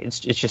block. It's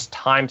just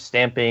time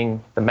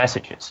stamping the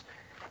messages.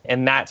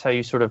 And that's how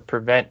you sort of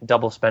prevent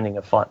double spending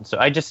of funds. So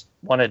I just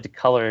wanted to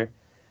color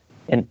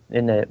in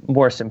a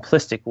more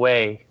simplistic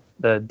way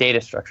the data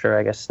structure,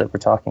 I guess, that we're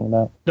talking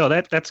about. No,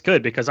 that's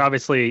good, because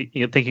obviously,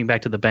 thinking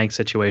back to the bank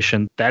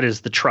situation, that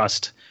is the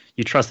trust.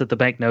 You trust that the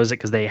bank knows it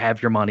because they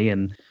have your money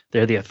and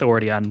they're the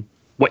authority on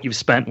what you've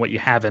spent, what you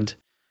haven't.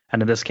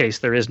 And in this case,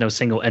 there is no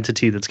single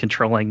entity that's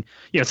controlling,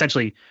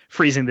 essentially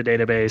freezing the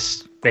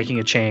database, making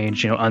a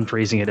change,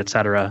 unfreezing it, et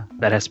cetera.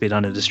 That has to be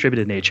done in a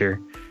distributed nature.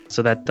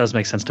 So that does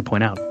make sense to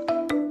point out.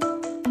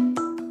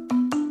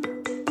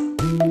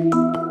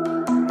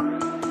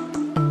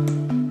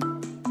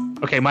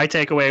 Okay, my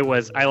takeaway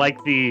was I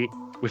like we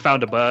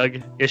found a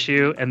bug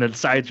issue, and then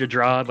sides are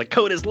drawn, like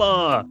code is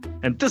law,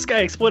 and this guy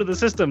exploited the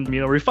system,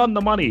 refund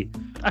the money.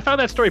 I found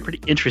that story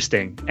pretty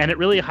interesting, and it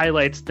really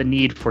highlights the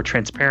need for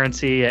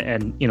transparency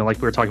and, like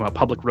we were talking about,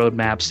 public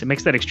roadmaps. It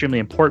makes that extremely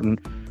important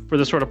for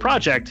this sort of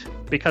project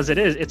because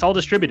it's all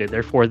distributed.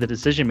 Therefore, the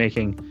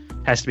decision-making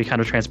has to be kind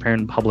of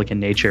transparent and public in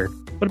nature.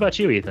 What about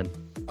you, Ethan?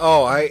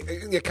 Oh,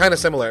 kind of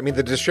similar. I mean,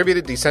 the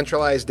distributed,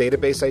 decentralized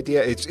database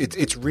idea,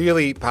 it's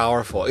really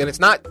powerful. And it's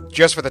not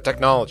just for the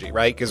technology,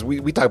 right? Because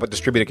we talk about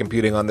distributed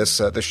computing on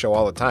this show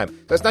all the time.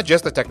 So it's not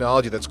just the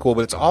technology that's cool,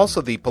 but it's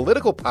also the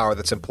political power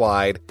that's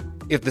implied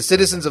if the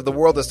citizens of the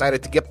world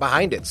decided to get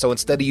behind it. So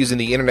instead of using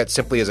the internet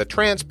simply as a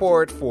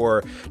transport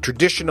for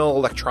traditional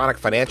electronic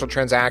financial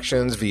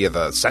transactions via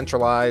the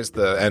centralized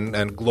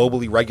and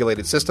globally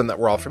regulated system that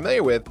we're all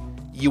familiar with,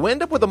 you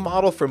end up with a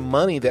model for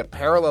money that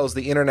parallels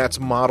the internet's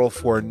model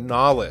for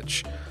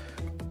knowledge.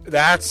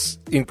 That's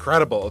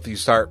incredible if you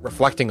start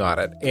reflecting on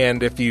it.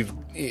 And if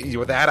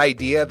with that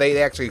idea,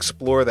 they actually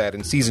explore that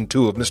in season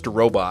 2 of Mr.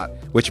 Robot,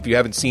 which if you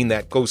haven't seen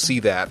that, go see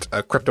that.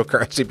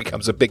 Cryptocurrency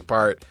becomes a big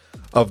part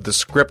of the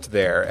script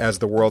there as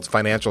the world's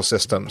financial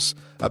systems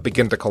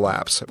begin to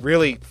collapse.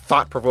 Really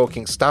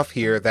thought-provoking stuff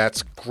here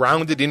that's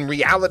grounded in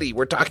reality.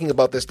 We're talking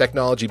about this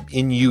technology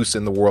in use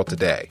in the world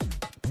today.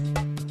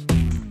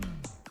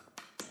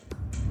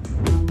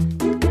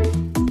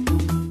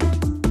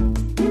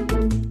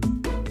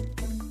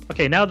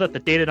 Okay, now that the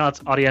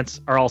Datanauts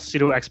audience are all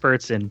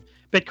pseudo-experts in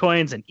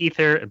Bitcoins and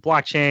Ether and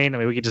blockchain, I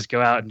mean, we could just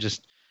go out and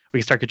we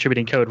can start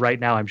contributing code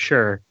right now, I'm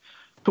sure.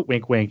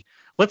 Wink, wink.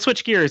 Let's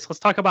switch gears. Let's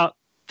talk about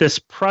this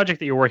project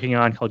that you're working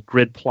on called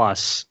Grid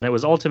Plus. And it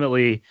was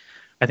ultimately,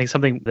 I think,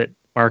 something that,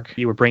 Mark,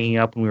 you were bringing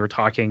up when we were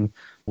talking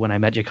when I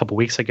met you a couple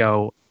weeks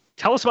ago.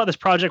 Tell us about this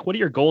project. What are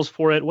your goals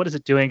for it? What is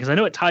it doing? Because I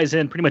know it ties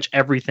in pretty much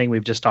everything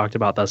we've just talked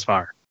about thus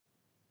far.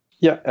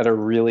 Yeah, at a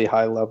really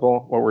high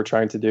level, what we're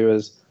trying to do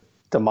is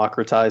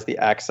democratize the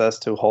access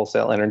to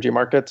wholesale energy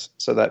markets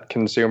so that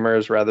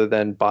consumers, rather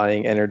than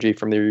buying energy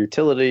from their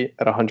utility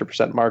at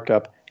 100%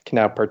 markup, can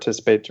now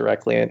participate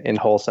directly in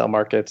wholesale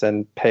markets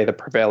and pay the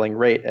prevailing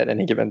rate at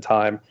any given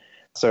time.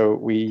 So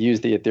we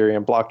use the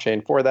Ethereum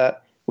blockchain for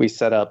that. We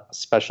set up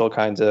special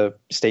kinds of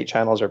state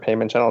channels or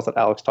payment channels that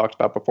Alex talked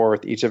about before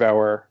with each of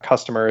our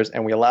customers,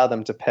 and we allow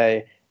them to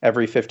pay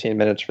every 15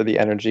 minutes for the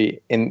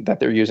energy that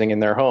they're using in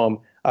their home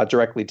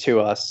directly to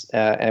us,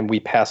 and we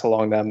pass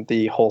along them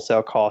the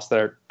wholesale costs that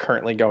are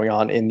currently going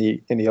on in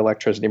the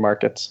electricity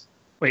markets.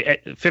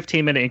 Wait,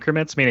 15-minute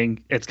increments,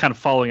 meaning it's kind of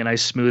following a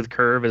nice smooth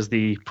curve as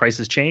the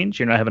prices change?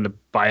 You're not having to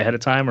buy ahead of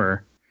time,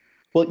 or?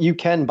 Well, you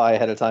can buy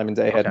ahead of time in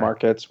day-ahead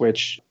markets,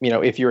 which,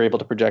 if you're able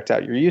to project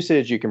out your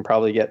usage, you can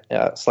probably get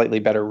slightly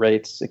better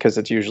rates because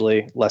it's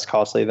usually less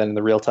costly than in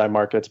the real-time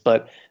markets.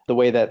 But the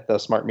way that the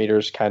smart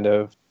meters kind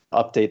of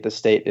update the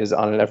state is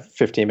on a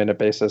 15-minute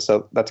basis.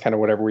 So that's kind of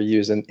whatever we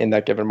use in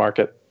that given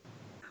market.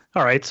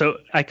 All right. So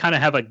I kind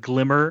of have a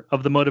glimmer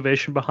of the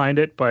motivation behind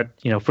it. But,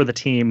 for the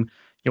team,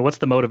 what's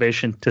the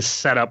motivation to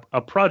set up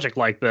a project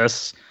like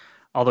this?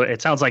 Although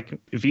it sounds like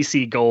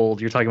VC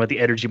gold, you're talking about the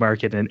energy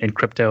market and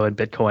crypto and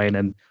Bitcoin,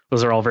 and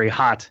those are all very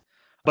hot.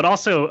 But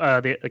also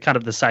the kind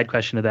of the side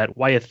question of that,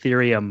 why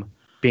Ethereum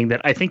being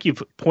that I think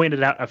you've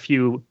pointed out a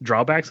few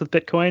drawbacks with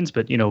Bitcoins,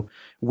 but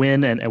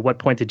when and at what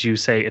point did you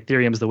say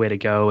Ethereum's the way to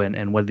go,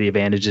 and what are the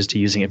advantages to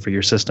using it for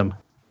your system?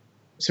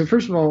 So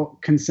first of all,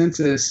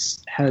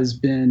 Consensus has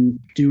been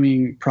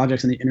doing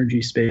projects in the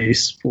energy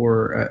space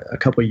for a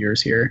couple of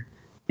years here.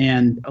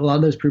 And a lot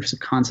of those proofs of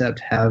concept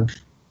have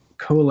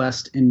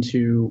coalesced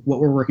into what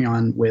we're working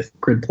on with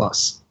Grid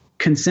Plus.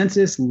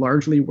 Consensus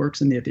largely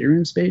works in the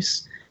Ethereum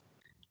space.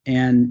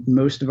 And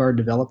most of our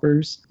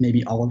developers,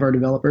 maybe all of our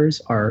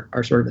developers, are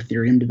sort of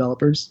Ethereum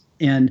developers.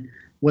 And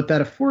what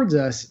that affords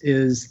us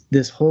is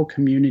this whole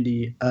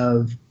community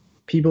of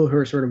people who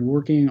are sort of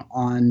working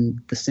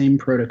on the same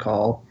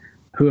protocol,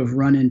 who have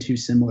run into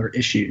similar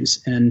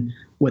issues. And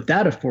what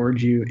that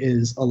affords you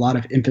is a lot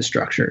of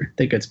infrastructure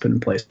that gets put in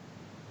place.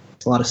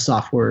 It's a lot of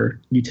software,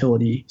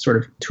 utility, sort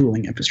of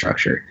tooling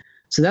infrastructure.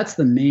 So that's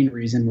the main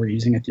reason we're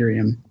using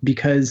Ethereum,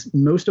 because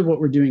most of what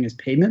we're doing is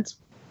payments.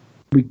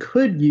 We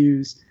could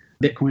use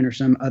Bitcoin or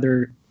some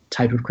other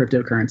type of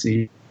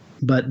cryptocurrency,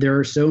 but there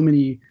are so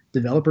many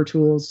developer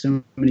tools,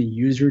 so many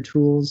user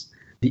tools.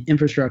 The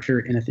infrastructure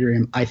in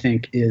Ethereum, I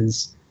think,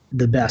 is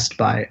the best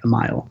by a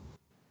mile.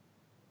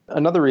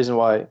 Another reason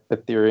why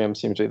Ethereum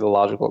seems to be the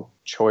logical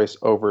choice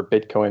over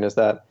Bitcoin is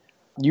that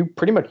you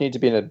pretty much need to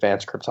be an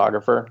advanced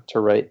cryptographer to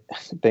write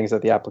things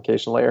at the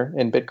application layer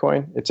in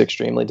Bitcoin. It's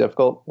extremely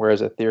difficult,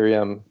 whereas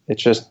Ethereum,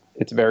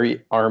 it's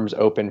very arms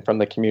open from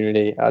the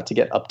community to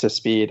get up to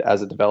speed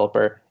as a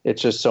developer.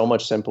 It's just so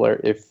much simpler.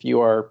 If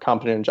you are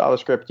competent in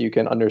JavaScript, you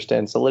can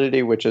understand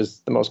Solidity, which is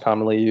the most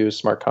commonly used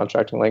smart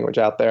contracting language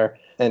out there.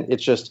 And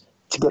it's just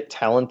to get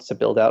talent to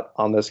build out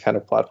on this kind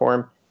of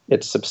platform,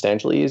 it's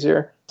substantially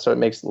easier. So it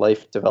makes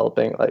life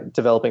developing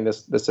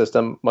this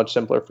system much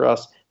simpler for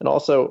us. And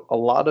also a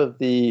lot of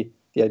the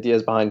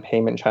ideas behind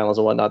payment channels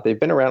and whatnot, they've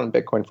been around in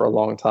Bitcoin for a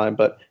long time,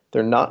 but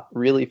they're not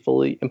really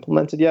fully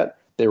implemented yet.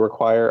 They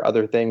require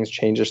other things,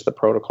 changes to the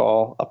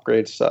protocol,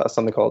 upgrades,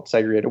 something called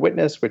segregated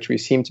witness, which we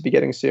seem to be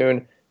getting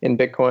soon in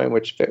Bitcoin,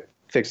 which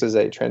fixes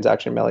a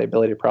transaction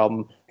malleability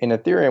problem. In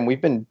Ethereum,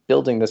 we've been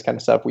building this kind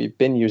of stuff. We've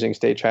been using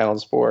state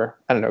channels for,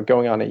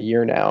 going on a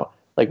year now.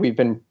 Like we've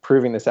been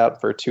proving this out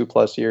for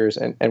 2+ years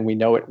and we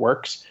know it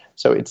works.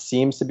 So it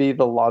seems to be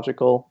the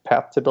logical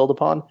path to build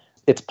upon.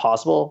 It's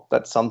possible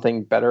that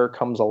something better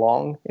comes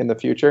along in the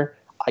future.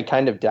 I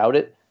kind of doubt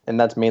it. And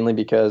that's mainly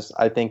because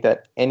I think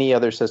that any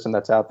other system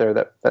that's out there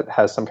that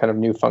has some kind of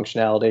new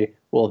functionality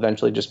will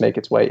eventually just make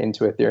its way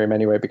into Ethereum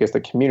anyway, because the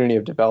community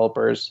of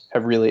developers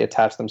have really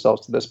attached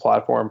themselves to this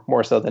platform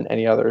more so than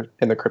any other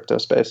in the crypto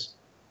space.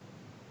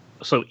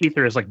 So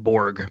Ether is like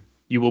Borg.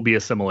 You will be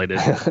assimilated.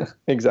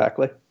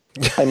 Exactly.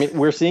 I mean,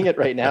 we're seeing it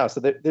right now. So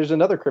there's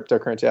another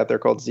cryptocurrency out there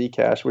called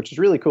Zcash, which is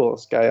really cool.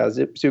 This guy,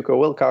 Zuko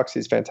Wilcox,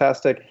 he's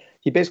fantastic.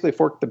 He basically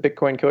forked the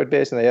Bitcoin code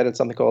base and they added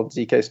something called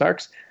ZK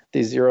snarks,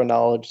 these zero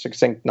knowledge,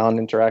 succinct,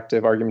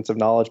 non-interactive arguments of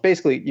knowledge.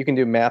 Basically, you can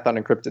do math on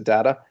encrypted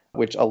data,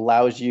 which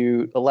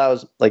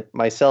allows like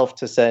myself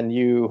to send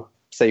you,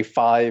 say,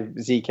 5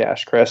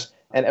 Zcash, Chris,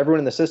 and everyone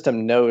in the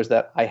system knows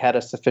that I had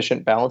a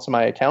sufficient balance in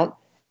my account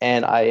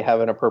and I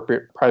have an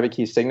appropriate private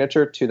key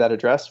signature to that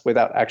address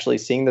without actually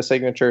seeing the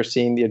signature,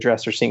 seeing the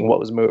address, or seeing what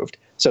was moved.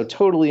 So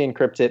totally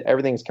encrypted,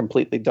 everything's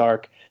completely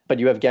dark, but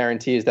you have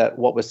guarantees that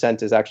what was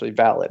sent is actually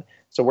valid.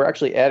 So we're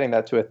actually adding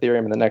that to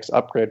Ethereum in the next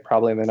upgrade,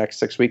 probably in the next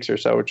 6 weeks or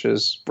so, which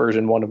is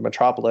version 1 of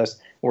Metropolis.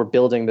 We're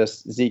building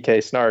this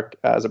ZK snark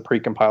as a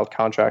precompiled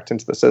contract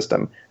into the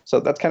system. So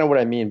that's kind of what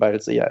I mean by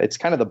it's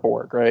kind of the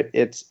Borg, right?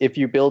 It's if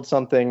you build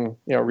something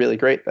really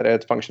great that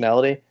adds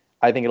functionality,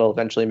 I think it'll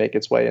eventually make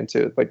its way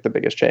into like the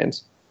biggest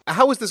chains.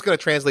 How is this going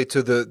to translate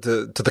to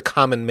the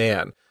common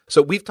man?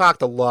 So we've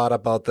talked a lot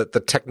about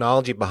the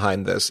technology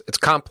behind this. It's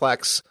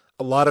complex.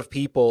 A lot of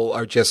people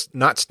are just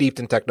not steeped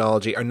in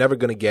technology, are never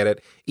going to get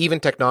it. Even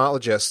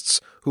technologists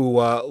who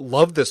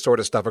love this sort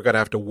of stuff are going to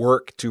have to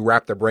work to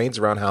wrap their brains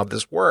around how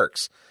this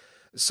works.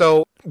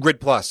 So Grid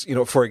Plus,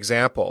 for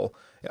example,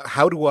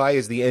 how do I,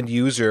 as the end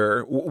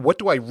user, what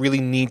do I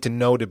really need to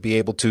know to be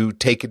able to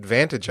take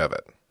advantage of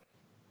it?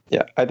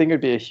 Yeah, I think it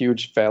would be a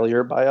huge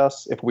failure by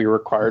us if we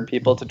required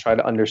people to try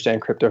to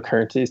understand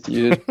cryptocurrencies to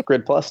use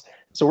Grid Plus.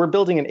 So we're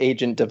building an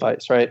agent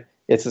device, right?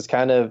 It's this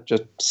kind of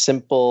just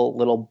simple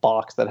little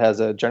box that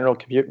has a general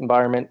compute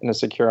environment and a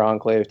secure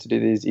enclave to do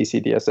these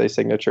ECDSA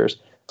signatures.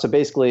 So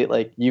basically,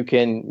 like you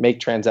can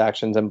make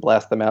transactions and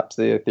blast them out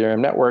to the Ethereum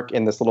network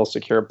in this little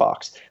secure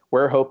box.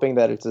 We're hoping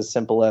that it's as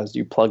simple as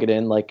you plug it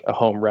in like a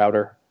home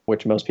router,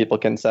 which most people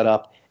can set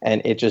up,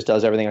 and it just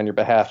does everything on your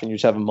behalf. And you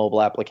just have a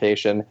mobile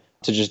application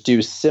to just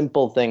do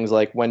simple things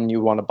like when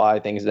you want to buy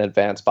things in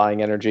advance,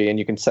 buying energy, and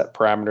you can set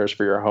parameters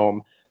for your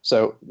home.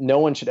 So no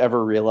one should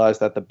ever realize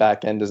that the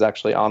back end is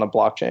actually on a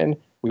blockchain.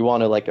 We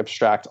want to like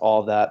abstract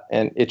all of that,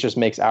 and it just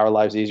makes our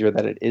lives easier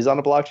that it is on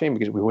a blockchain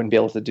because we wouldn't be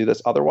able to do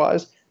this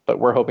otherwise. But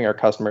we're hoping our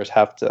customers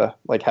have to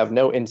like have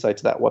no insight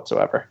to that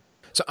whatsoever.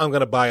 So I'm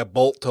going to buy a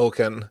Bolt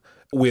token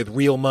with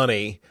real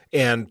money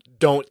and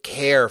don't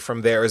care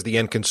from there as the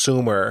end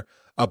consumer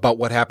about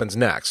what happens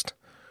next.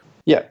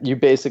 Yeah, you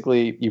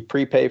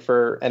prepay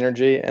for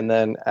energy, and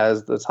then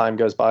as the time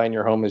goes by and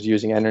your home is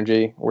using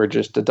energy, we're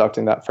just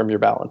deducting that from your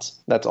balance.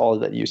 That's all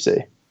that you see.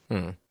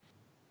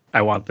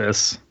 I want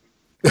this.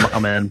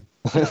 I'm in.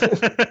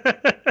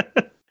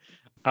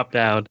 Up,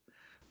 down.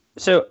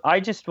 So I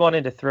just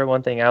wanted to throw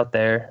one thing out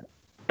there.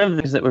 One of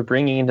the things that we're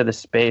bringing into the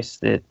space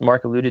that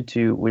Mark alluded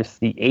to with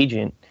the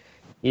agent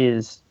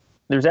is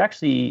there's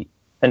actually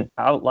an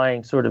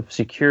outlying sort of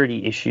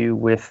security issue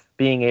with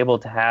being able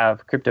to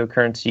have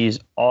cryptocurrencies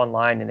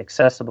online and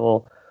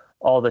accessible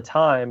all the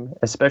time,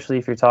 especially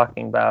if you're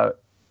talking about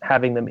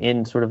having them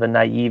in sort of a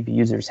naive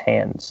user's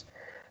hands.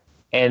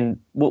 And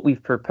what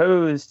we've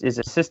proposed is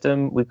a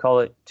system, we call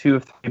it 2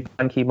 of 3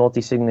 blind key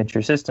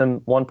multi-signature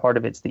system. One part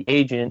of it's the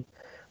agent,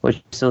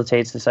 which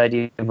facilitates this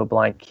idea of a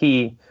blind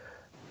key.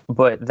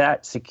 But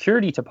that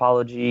security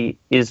topology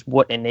is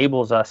what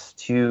enables us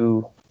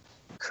to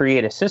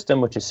create a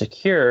system which is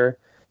secure,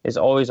 is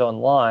always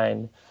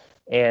online,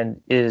 and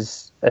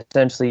is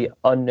essentially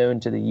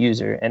unknown to the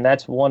user. And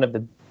that's one of the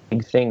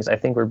big things I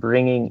think we're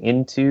bringing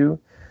into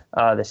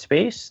the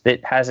space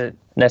that hasn't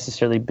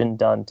necessarily been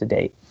done to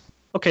date.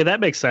 Okay, that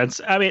makes sense.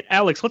 I mean,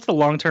 Alex, what's the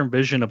long-term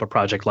vision of a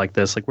project like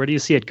this? Like, where do you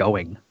see it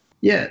going?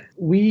 Yeah,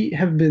 we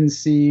have been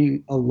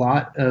seeing a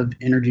lot of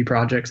energy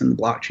projects in the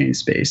blockchain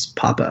space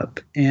pop up,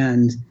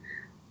 and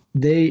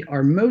they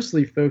are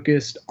mostly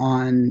focused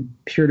on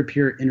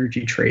peer-to-peer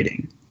energy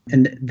trading.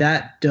 And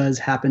that does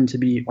happen to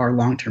be our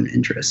long-term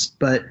interest.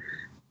 But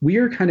we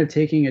are kind of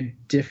taking a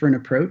different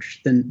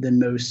approach than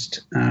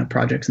most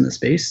projects in the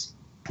space.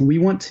 We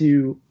want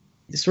to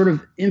sort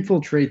of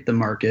infiltrate the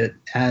market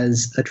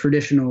as a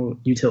traditional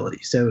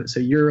utility. So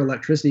your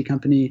electricity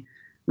company,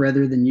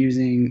 rather than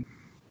using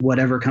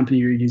whatever company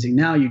you're using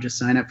now, you just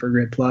sign up for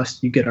Grid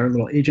Plus, you get our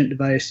little agent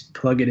device,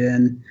 plug it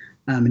in,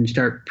 and you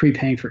start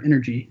prepaying for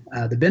energy.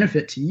 The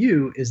benefit to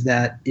you is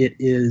that it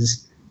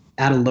is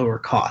at a lower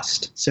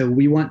cost. So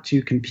we want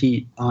to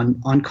compete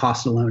on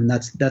cost alone.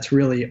 That's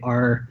really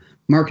our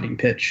marketing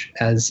pitch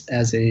as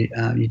a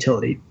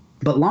utility.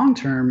 But long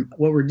term,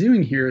 what we're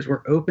doing here is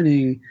we're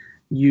opening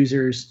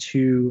users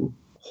to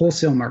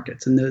wholesale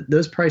markets, and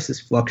those prices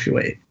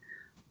fluctuate.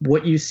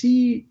 What you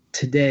see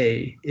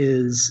today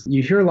is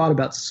you hear a lot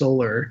about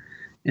solar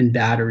and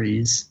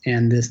batteries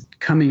and this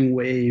coming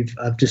wave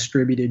of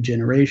distributed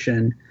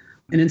generation.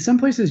 And in some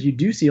places you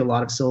do see a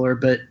lot of solar,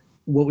 but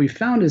what we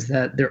found is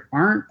that there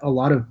aren't a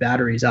lot of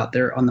batteries out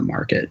there on the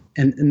market.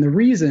 And the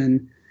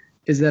reason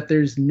is that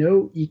there's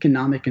no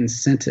economic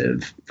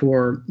incentive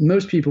for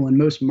most people in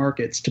most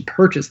markets to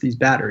purchase these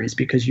batteries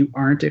because you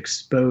aren't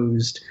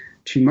exposed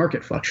to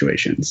market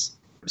fluctuations.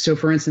 So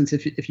for instance,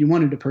 if you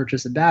wanted to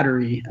purchase a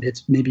battery,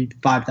 it's maybe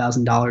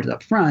 $5,000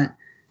 up front.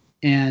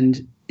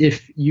 And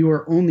if you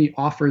are only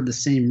offered the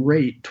same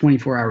rate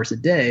 24 hours a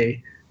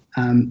day,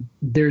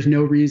 there's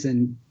no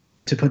reason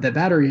to put that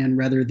battery in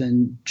rather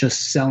than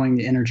just selling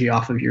the energy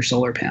off of your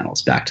solar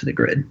panels back to the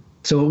grid.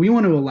 So what we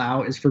want to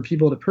allow is for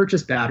people to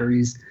purchase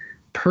batteries,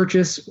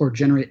 purchase or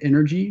generate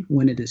energy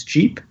when it is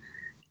cheap,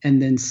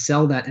 and then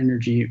sell that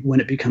energy when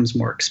it becomes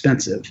more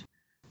expensive.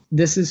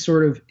 This is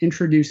sort of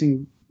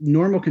introducing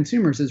normal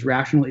consumers as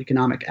rational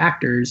economic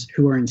actors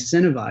who are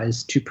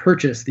incentivized to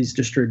purchase these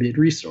distributed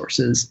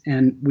resources.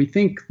 And we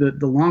think that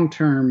the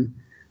long-term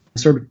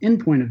sort of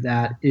endpoint of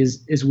that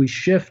is we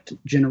shift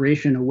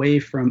generation away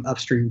from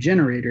upstream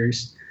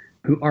generators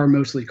who are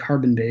mostly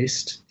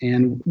carbon-based,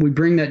 and we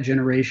bring that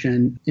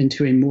generation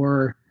into a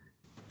more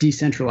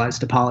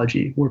decentralized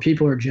topology where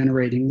people are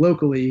generating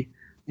locally.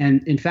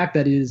 And in fact,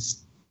 that is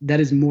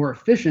more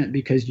efficient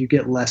because you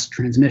get less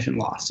transmission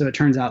loss. So it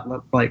turns out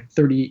like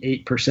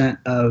 38%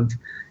 of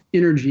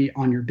energy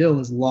on your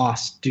bill is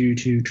lost due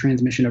to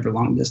transmission over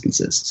long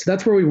distances. So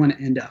that's where we want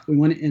to end up. We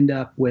want to end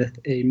up with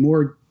a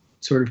more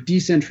sort of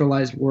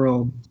decentralized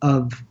world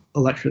of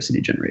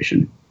electricity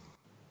generation.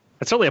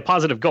 That's certainly a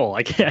positive goal.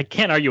 I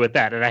can't argue with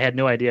that. And I had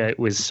no idea it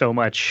was so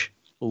much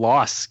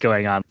loss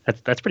going on.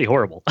 That's pretty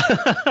horrible.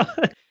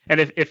 And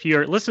if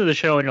you're listening to the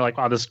show and you're like,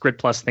 wow, this Grid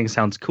Plus thing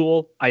sounds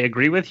cool, I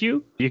agree with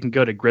you. You can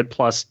go to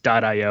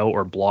gridplus.io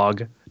or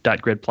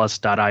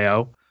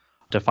blog.gridplus.io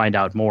to find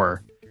out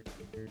more.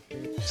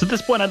 So at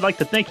this point, I'd like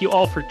to thank you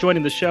all for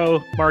joining the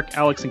show. Mark,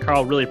 Alex, and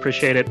Carl, really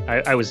appreciate it.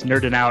 I was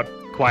nerding out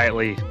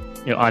quietly,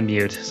 on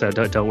mute, so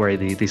don't worry.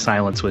 The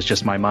silence was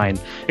just my mind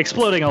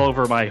exploding all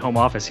over my home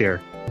office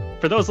here.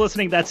 For those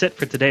listening, that's it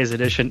for today's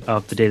edition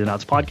of the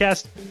Datanauts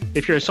podcast.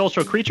 If you're a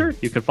social creature,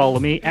 you can follow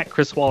me at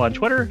Chris Wall on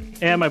Twitter,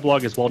 and my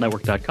blog is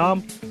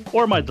wallnetwork.com,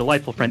 or my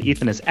delightful friend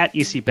Ethan is at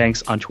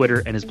ECBanks on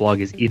Twitter, and his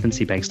blog is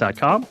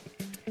ethancbanks.com.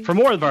 For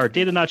more of our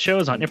Datanauts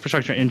shows on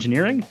infrastructure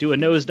engineering, do a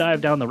nosedive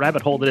down the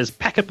rabbit hole that is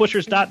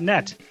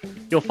packetpushers.net.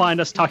 You'll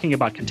find us talking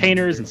about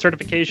containers and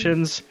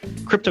certifications,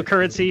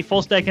 cryptocurrency,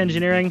 full-stack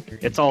engineering.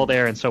 It's all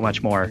there and so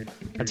much more.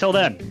 Until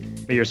then,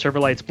 may your server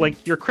lights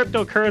blink, your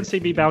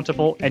cryptocurrency be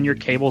bountiful, and your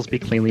cables be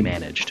cleanly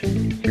managed.